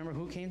you guys remember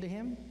who came to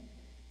him?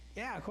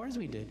 Yeah, of course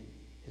we did.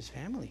 His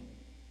family.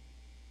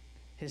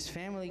 His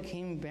family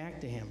came back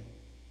to him.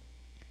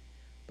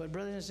 But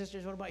brothers and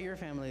sisters, what about your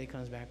family that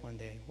comes back one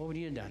day? What would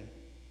you have done?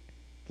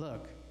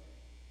 Look,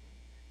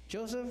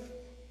 Joseph,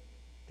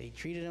 they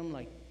treated him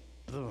like,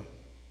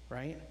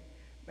 right?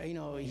 You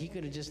know, he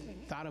could have just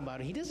thought about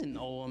it. He doesn't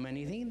owe them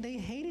anything. They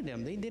hated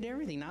him. They did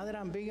everything. Now that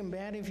I'm big and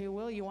bad, if you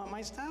will, you want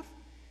my stuff?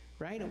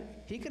 Right?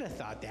 He could have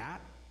thought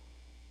that.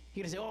 He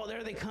could have said, oh,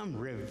 there they come,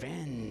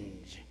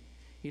 revenge.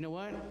 You know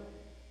what?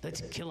 Let's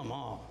kill them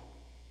all.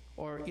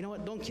 Or, you know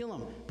what? Don't kill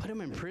them. Put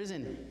them in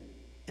prison.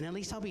 And at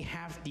least I'll be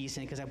half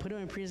decent, because I put them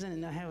in prison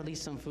and they'll have at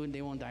least some food.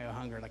 They won't die of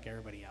hunger like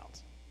everybody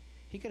else.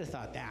 He could have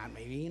thought that,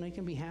 maybe. You know, he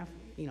can be half,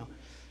 you know,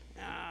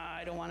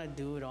 I don't want to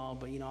do it all,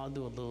 but, you know, I'll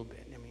do a little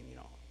bit. I mean, you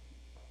know,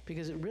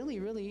 because it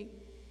really,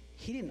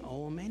 he didn't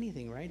owe him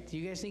anything, right? Do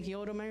you guys think he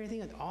owed him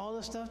everything? Like all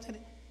the stuff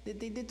that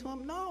they did to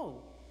him?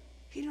 No.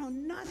 He didn't owe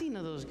nothing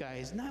to those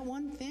guys, not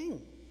one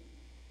thing.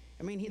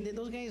 I mean,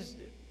 those guys,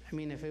 I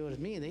mean, if it was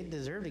me, they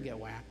deserve to get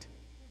whacked,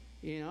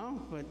 you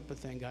know? But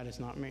thank God it's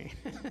not me.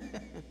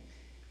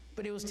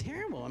 But it was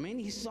terrible. I mean,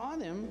 he saw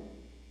them,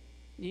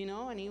 you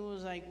know, and he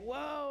was like,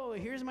 whoa,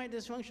 here's my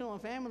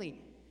dysfunctional family.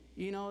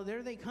 You know,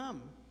 there they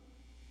come.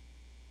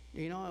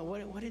 You know,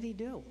 what did he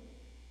do?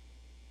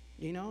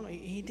 You know,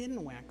 he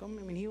didn't whack them.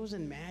 I mean, he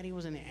wasn't mad. He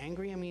wasn't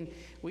angry. I mean,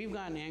 we've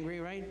gotten angry,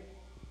 right?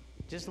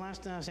 Just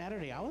last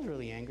Saturday, I was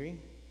really angry.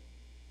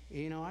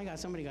 You know,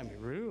 somebody got me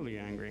really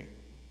angry.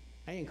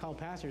 I didn't call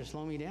pastor to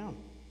slow me down.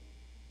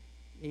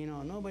 You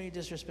know, nobody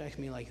disrespects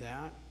me like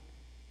that.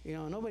 You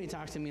know, nobody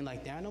talks to me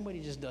like that. Nobody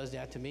just does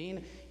that to me.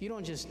 And you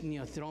don't just, you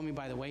know, throw me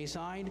by the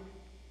wayside.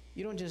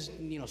 You don't just,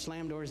 you know,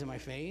 slam doors in my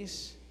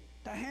face.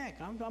 The heck,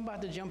 I'm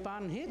about to jump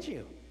out and hit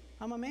you.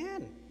 I'm a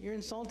man. You're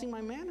insulting my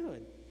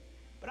manhood.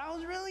 But I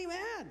was really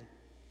mad.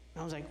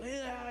 I was like,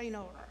 you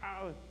know,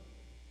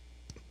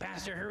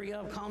 pastor, hurry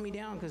up, calm me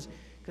down, because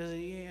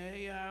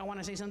I want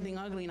to say something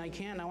ugly and I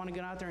can't. I want to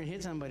get out there and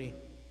hit somebody.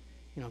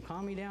 You know,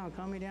 calm me down.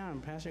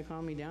 And pastor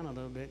calmed me down a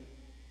little bit,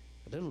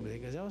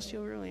 because I was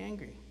still really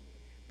angry.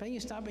 But then you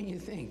stop and you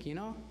think, you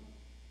know,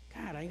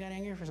 God, I got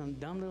angry for some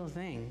dumb little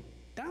thing,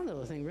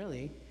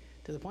 really,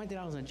 to the point that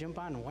I was going to jump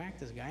out and whack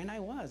this guy, and I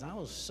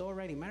was so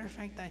ready. Matter of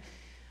fact,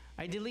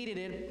 I deleted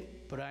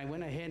it, but I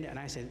went ahead and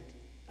I said,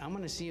 I'm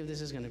going to see if this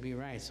is going to be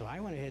right. So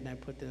I went ahead and I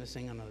put this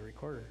thing on the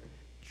recorder.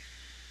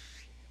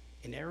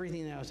 And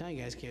everything that I was telling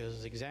you guys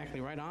was exactly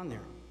right on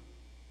there.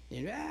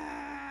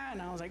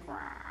 And I was like,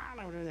 and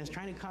I was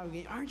trying to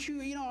copy, aren't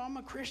you, you know, I'm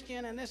a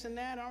Christian and this and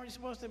that, aren't we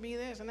supposed to be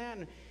this and that?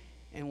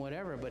 And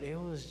whatever, but it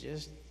was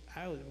just,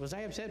 was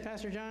I upset,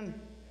 Pastor John?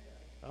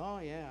 Oh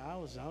yeah, I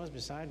was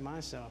beside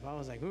myself. I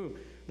was like, ooh,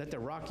 let the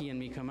Rocky in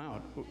me come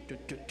out. Ooh,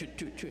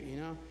 you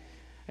know?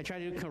 I tried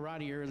to do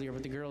karate earlier,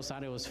 but the girls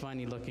thought it was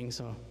funny looking,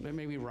 so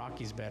maybe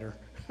Rocky's better.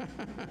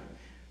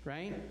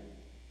 Right?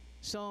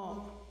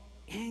 So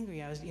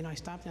angry, I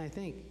stopped and I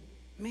think,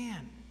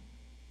 man,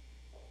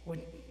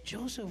 what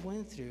Joseph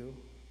went through,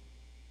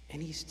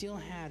 and he still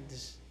had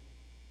this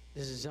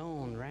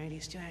zone, right? He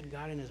still had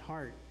God in his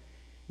heart.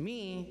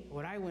 Me,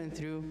 what I went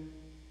through,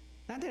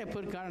 not that I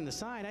put God on the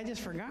side, I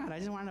just forgot. I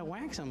just wanted to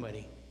whack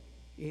somebody,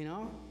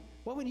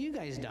 What would you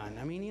guys done?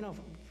 I mean,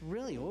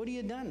 really, what would you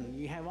have done?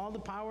 You have all the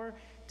power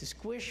to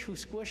squish who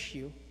squished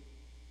you.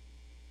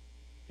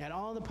 You had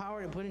all the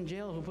power to put in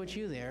jail who put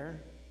you there,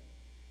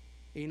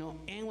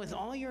 and with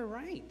all your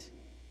right,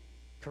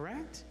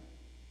 correct?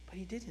 But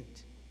he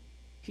didn't.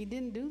 He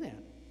didn't do that,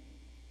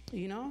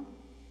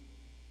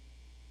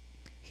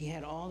 He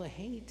had all the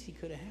hate he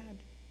could have had.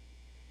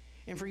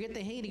 And forget the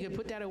hate, he could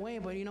put that away,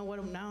 but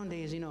what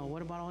nowadays,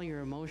 what about all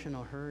your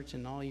emotional hurts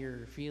and all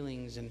your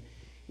feelings, and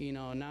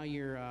now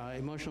you're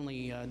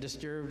emotionally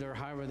disturbed, or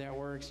however that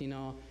works,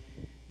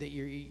 that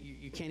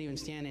you can't even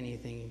stand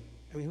anything.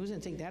 I mean, who's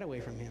going to take that away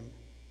from him?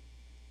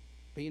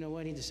 But you know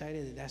what? He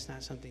decided that that's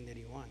not something that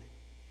he wanted.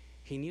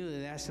 He knew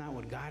that that's not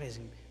what God has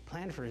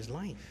planned for his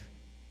life.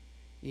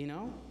 He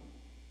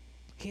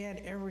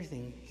had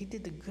everything. He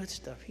did the good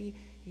stuff.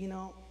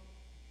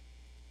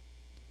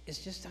 It's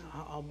just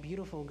how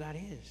beautiful God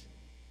is.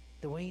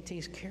 The way he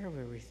takes care of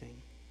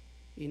everything.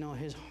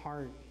 His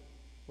heart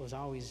was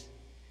always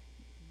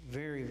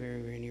very,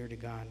 very, very near to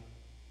God.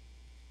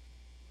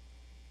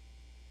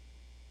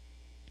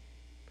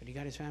 But he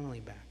got his family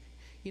back.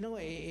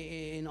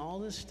 In all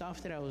this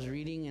stuff that I was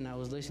reading and I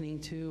was listening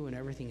to and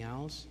everything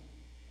else,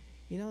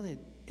 that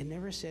it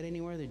never said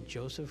anywhere that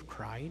Joseph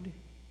cried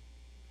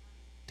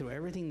through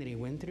everything that he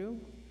went through.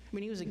 I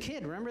mean, he was a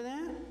kid, remember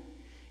that?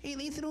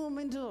 They threw him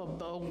into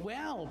a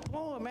well.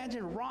 Oh,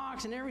 imagine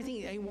rocks and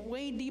everything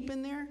way deep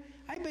in there.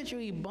 I bet you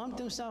he bumped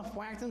himself,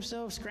 whacked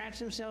himself, scratched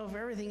himself,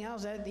 everything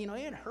else. That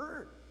it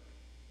hurt.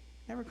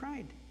 Never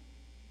cried.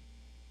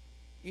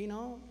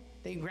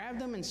 They grabbed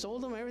him and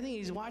sold him, everything.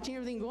 He's watching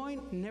everything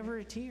going, never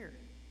a tear.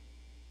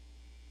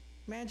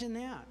 Imagine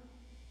that.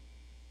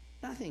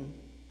 Nothing.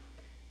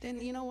 Then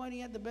you know what? He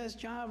had the best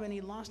job, and he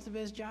lost the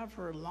best job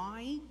for a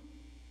lie.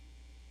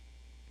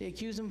 They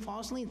accused him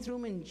falsely and threw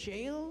him in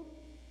jail.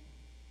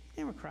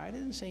 He never cried. He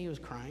didn't say he was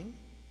crying.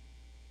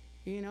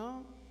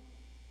 So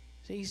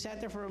he sat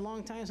there for a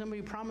long time.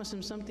 Somebody promised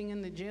him something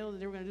in the jail, that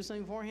they were going to do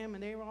something for him,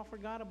 and they all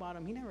forgot about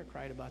him. He never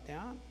cried about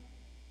that.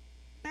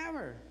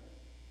 Never.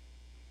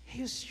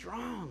 He was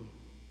strong.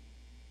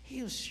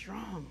 He was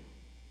strong.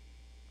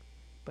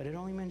 But it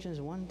only mentions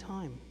one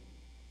time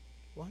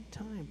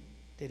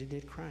that he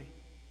did cry.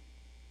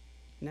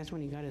 And that's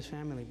when he got his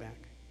family back.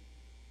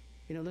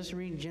 Let's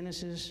read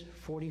Genesis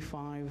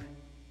 45:15.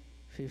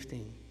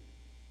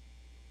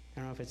 I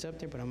don't know if it's up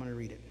there, but I'm going to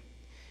read it.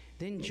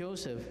 Then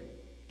Joseph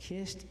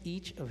kissed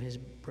each of his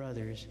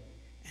brothers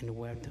and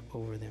wept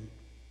over them.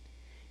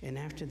 And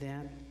after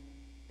that,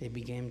 they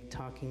began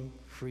talking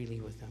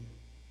freely with them.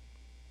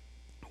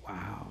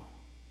 Wow.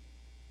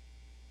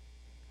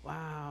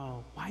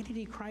 Wow. Why did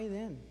he cry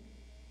then?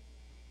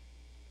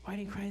 Why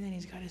did he cry then?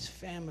 He's got his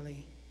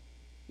family.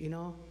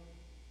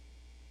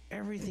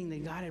 Everything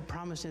that God had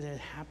promised that had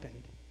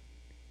happened.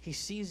 He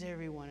sees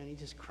everyone and he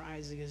just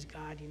cries because,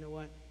 God, you know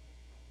what?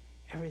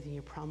 Everything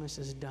you promised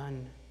is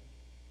done.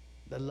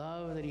 The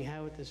love that he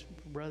had with his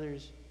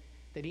brothers,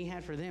 that he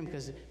had for them,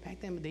 because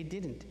back then they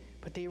didn't,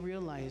 but they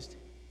realized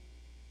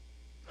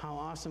how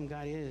awesome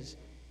God is.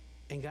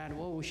 And God,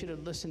 we should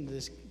have listened to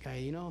this guy.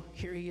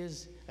 Here he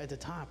is at the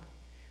top.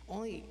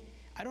 Only,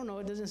 I don't know,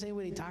 it doesn't say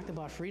what he talked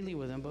about freely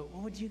with him, but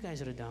what would you guys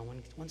have done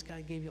once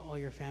God gave you all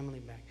your family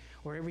back,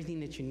 or everything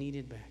that you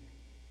needed back?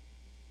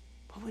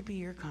 What would be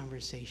your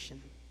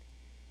conversation?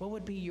 What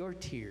would be your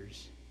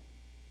tears?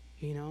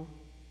 The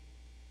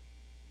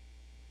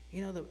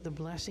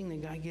blessing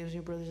that God gives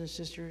you, brothers and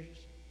sisters,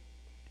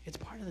 it's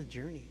part of the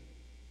journey.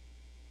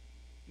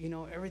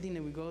 Everything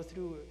that we go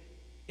through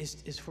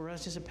is for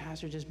us, as a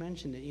pastor just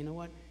mentioned it. You know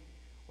what?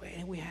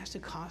 It has to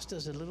cost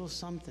us a little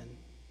something.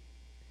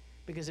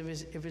 Because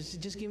if it's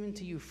just given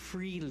to you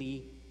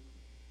freely,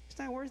 it's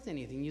not worth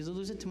anything. You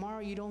lose it tomorrow,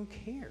 you don't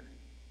care.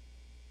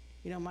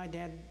 My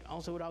dad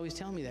also would always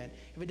tell me that.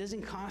 If it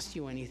doesn't cost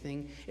you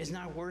anything, it's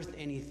not worth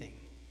anything.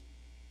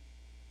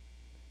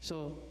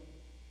 So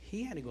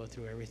he had to go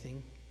through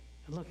everything.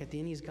 And look, at the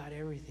end, he's got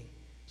everything.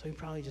 So he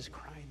probably just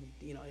cried,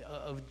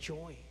 of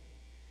joy,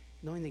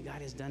 knowing that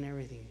God has done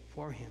everything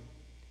for him.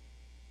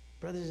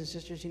 Brothers and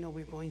sisters,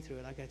 we're going through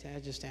it. Like I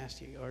just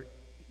asked you, or,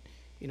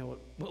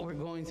 what we're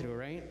going through,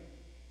 right?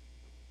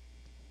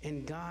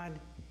 And God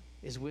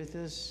is with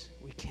us.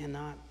 We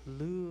cannot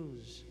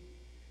lose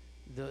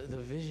the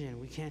vision.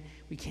 We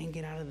can't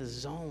get out of the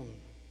zone.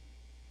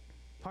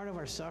 Part of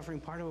our suffering,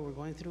 part of what we're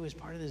going through is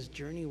part of this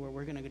journey where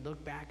we're going to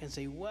look back and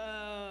say,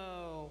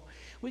 whoa.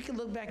 We can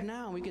look back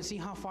now and we can see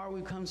how far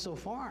we've come so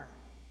far.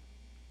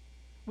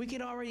 We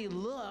could already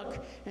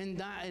look and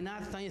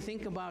not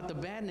think about the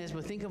badness,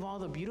 but think of all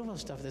the beautiful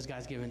stuff that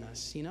God's given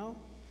us, you know?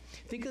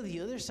 Think of the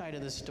other side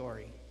of the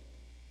story.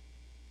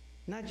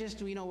 Not just,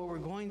 what we're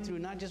going through,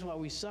 not just what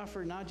we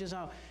suffer, not just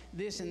how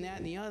this and that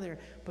and the other,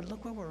 but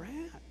look where we're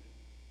at.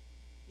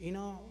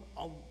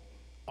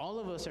 All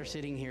of us are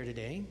sitting here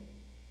today.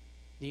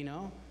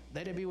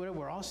 Let it be whatever.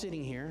 We're all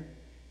sitting here.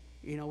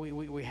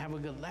 We have a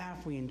good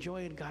laugh. We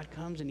enjoy it. God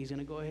comes and He's going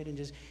to go ahead and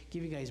just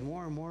give you guys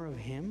more and more of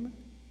Him.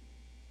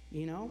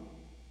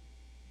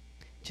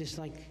 Just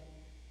like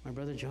my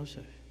brother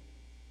Joseph.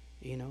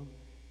 We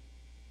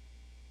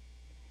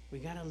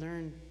got to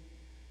learn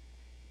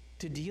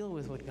to deal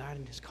with what God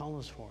is calling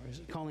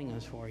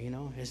us for.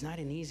 It's not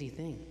an easy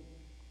thing.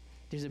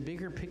 There's a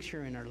bigger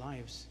picture in our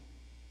lives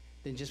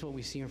than just what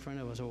we see in front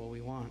of us or what we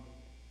want.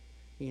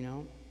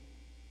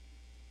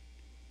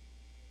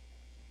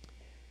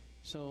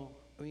 So,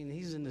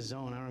 he's in the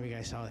zone. I don't know if you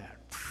guys saw that.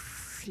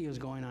 He was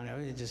going on.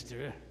 It just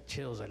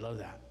chills. I love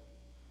that.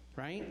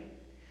 Right?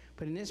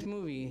 But in this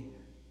movie,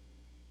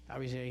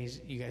 obviously,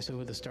 you guys know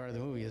who the star of the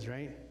movie is,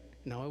 right?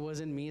 No, it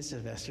wasn't me. It's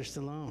Sylvester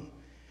Stallone.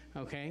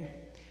 Okay?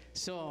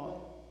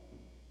 So,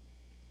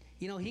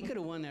 he could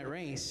have won that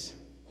race.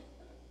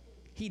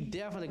 He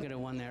definitely could have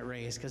won that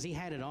race because he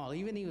had it all.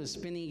 Even he was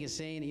spinning, he was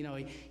saying,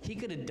 he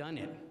could have done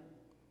it.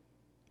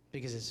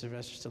 Because it's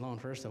Sylvester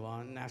Stallone, first of all,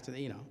 and after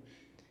that,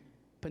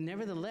 But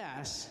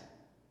nevertheless,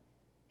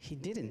 he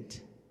didn't.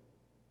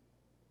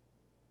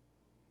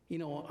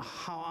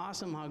 How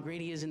awesome, how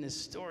great he is in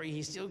this story.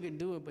 He still could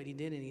do it, but he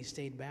didn't. He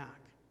stayed back.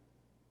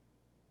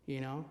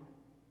 And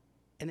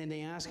then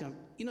they ask him,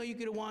 you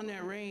could have won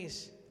that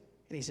race.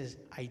 And he says,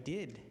 I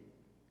did.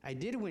 I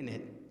did win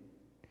it.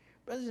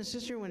 Brothers and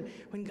sisters,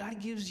 when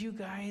God gives you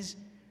guys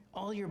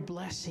all your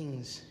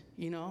blessings,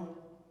 He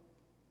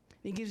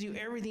gives you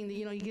everything,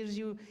 He gives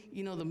you,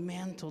 the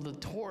mantle, the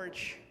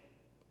torch.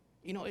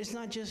 It's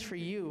not just for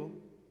you.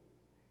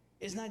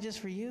 It's not just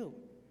for you.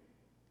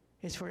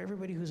 It's for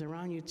everybody who's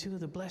around you too.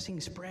 The blessing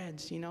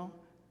spreads,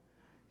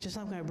 Just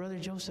like my brother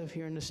Joseph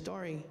here in the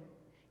story.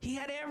 He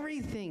had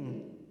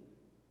everything.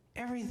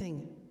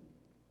 Everything.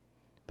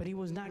 But he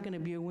was not going to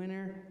be a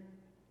winner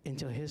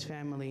until his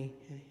family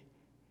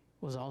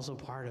was also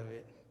part of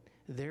it.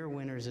 They're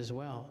winners as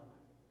well.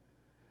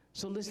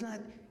 So let's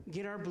not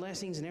get our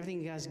blessings and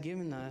everything God's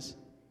given us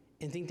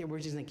and think that we're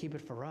just going to keep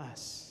it for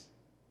us.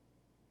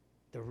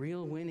 The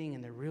real winning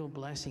and the real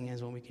blessing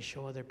is when we can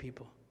show other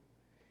people.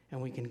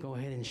 And we can go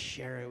ahead and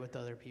share it with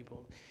other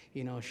people.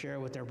 Share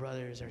it with our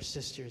brothers, our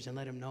sisters, and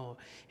let them know,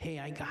 hey,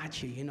 I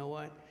got you. You know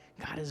what?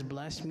 God has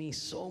blessed me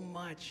so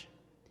much.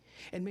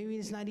 And maybe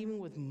it's not even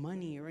with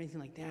money or anything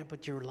like that,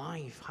 but your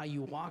life, how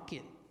you walk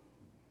it.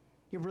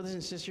 Your brothers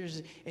and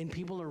sisters and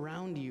people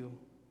around you,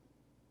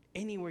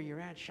 anywhere you're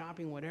at,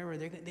 shopping, whatever,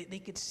 they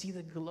could see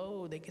the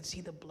glow. They could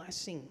see the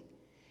blessing.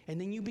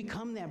 And then you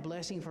become that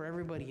blessing for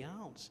everybody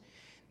else.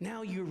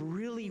 Now you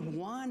really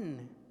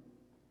won.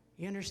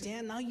 You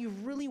understand? Now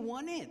you've really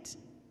won it.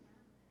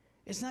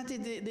 It's not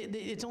that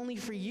it's only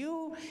for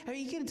you.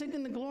 You could have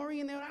taken the glory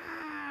and they're,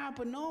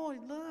 but no,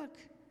 look.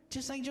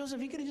 Just like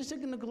Joseph, he could have just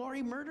taken the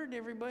glory, murdered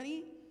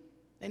everybody,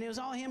 and it was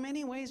all him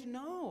anyways.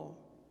 No.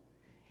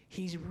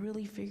 He's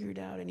really figured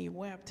out, and he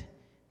wept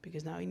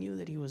because now he knew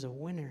that he was a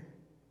winner.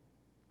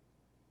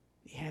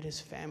 He had his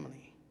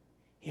family.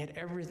 He had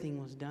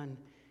everything was done.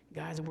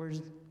 God's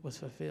word was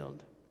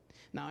fulfilled.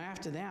 Now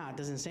after that, it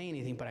doesn't say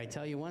anything, but I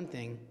tell you one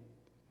thing.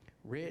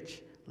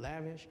 Rich,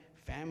 lavish,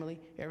 family,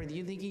 everything.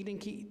 You think he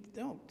didn't keep?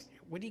 No.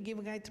 What did he give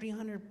a guy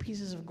 300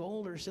 pieces of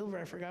gold or silver?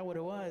 I forgot what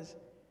it was.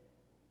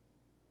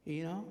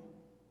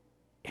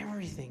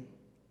 Everything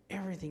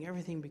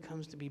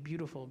becomes to be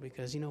beautiful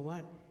because you know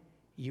what?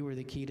 You were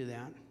the key to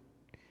that.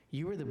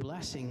 You were the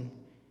blessing,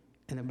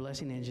 and the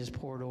blessing that just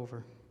poured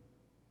over.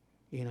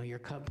 Your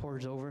cup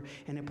pours over,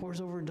 and it pours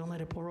over. Don't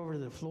let it pour over to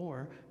the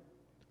floor.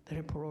 Let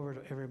it pour over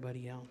to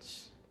everybody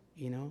else.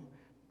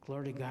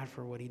 Glory to God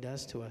for what He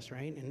does to us,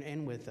 right?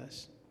 And with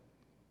us.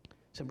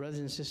 So brothers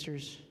and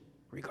sisters,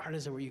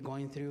 regardless of what you're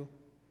going through,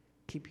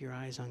 keep your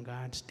eyes on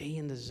God. Stay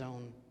in the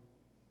zone.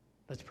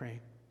 Let's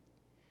pray.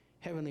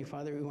 Heavenly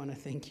Father, we want to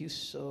thank you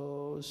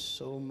so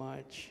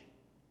much.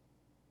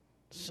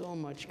 So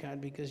much,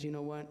 God, because you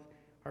know what?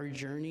 Our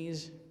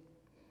journeys,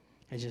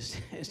 it's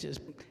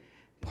just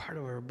part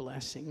of our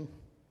blessing.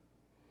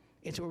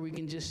 It's where we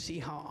can just see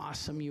how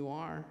awesome you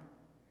are.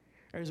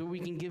 Or it's where we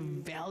can give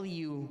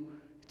value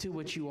to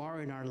what you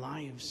are in our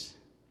lives.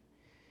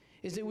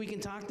 Is that we can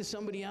talk to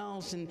somebody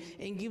else and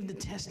give the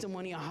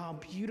testimony of how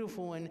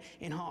beautiful and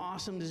how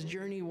awesome this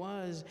journey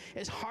was,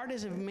 as hard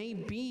as it may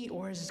be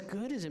or as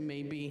good as it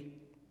may be.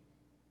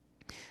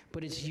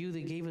 But it's you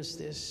that gave us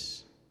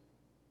this.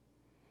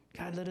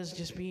 God, let us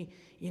just be,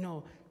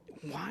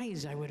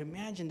 wise, I would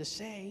imagine, to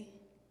say,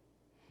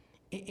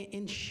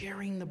 in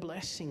sharing the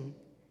blessing.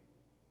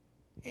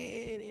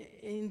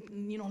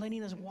 and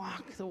letting us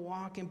walk the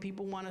walk, and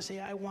people want to say,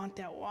 I want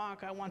that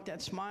walk, I want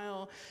that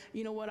smile.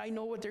 You know what? I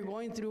know what they're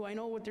going through. I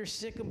know what they're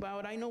sick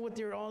about. I know what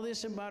they're all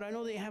this about. I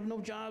know they have no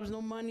jobs,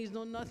 no monies,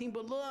 no nothing.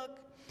 But look,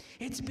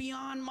 it's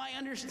beyond my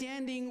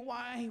understanding.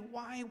 Why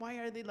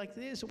are they like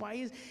this?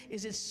 Why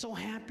is it so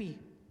happy?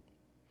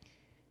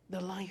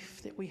 The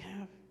life that we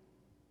have.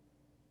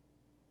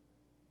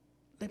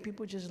 Let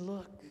people just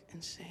look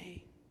and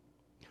say,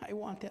 I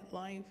want that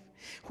life.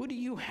 Who do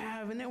you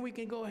have? And then we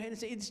can go ahead and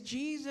say, it's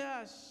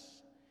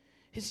Jesus.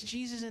 It's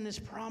Jesus and his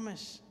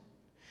promise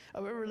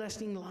of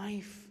everlasting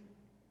life.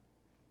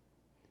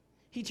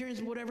 He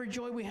turns whatever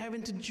joy we have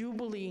into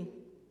jubilee.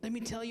 Let me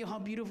tell you how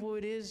beautiful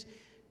it is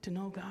to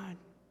know God.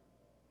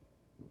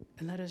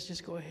 And let us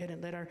just go ahead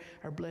and let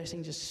our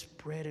blessing just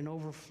spread and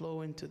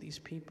overflow into these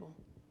people.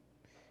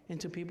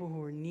 Into people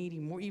who are needy,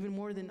 even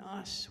more than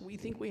us. We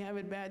think we have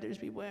it bad. There's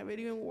people who have it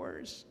even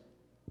worse.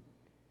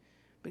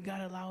 But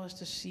God, allow us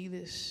to see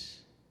this.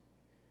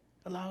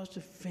 Allow us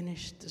to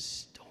finish the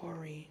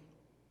story.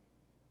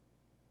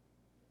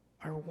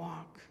 Our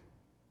walk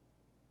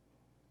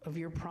of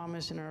your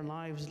promise in our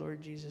lives,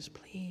 Lord Jesus.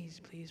 Please,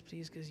 please,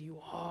 please, because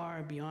you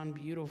are beyond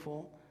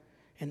beautiful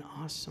and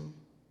awesome.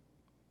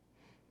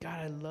 God,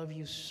 I love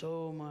you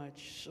so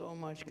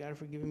much, God,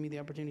 for giving me the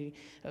opportunity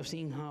of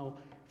seeing how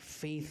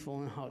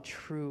faithful and how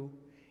true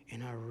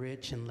and how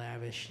rich and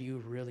lavish you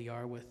really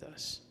are with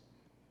us.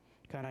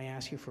 God, I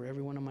ask you for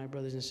every one of my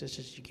brothers and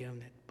sisters to give them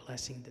that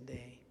blessing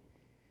today.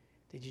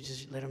 Did you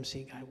just let them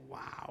see, God,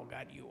 wow,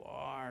 God, you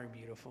are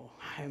beautiful.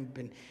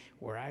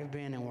 Where I've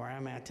been and where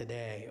I'm at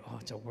today, oh,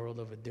 it's a world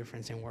of a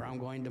difference. And where I'm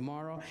going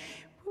tomorrow,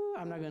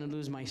 I'm not going to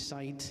lose my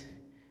sight.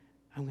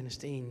 I'm going to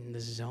stay in the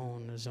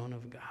zone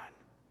of God.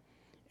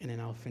 And then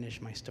I'll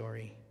finish my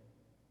story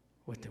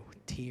with a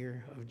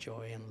tear of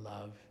joy and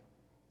love.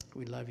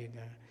 We love you,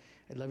 God.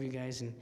 I love you guys. And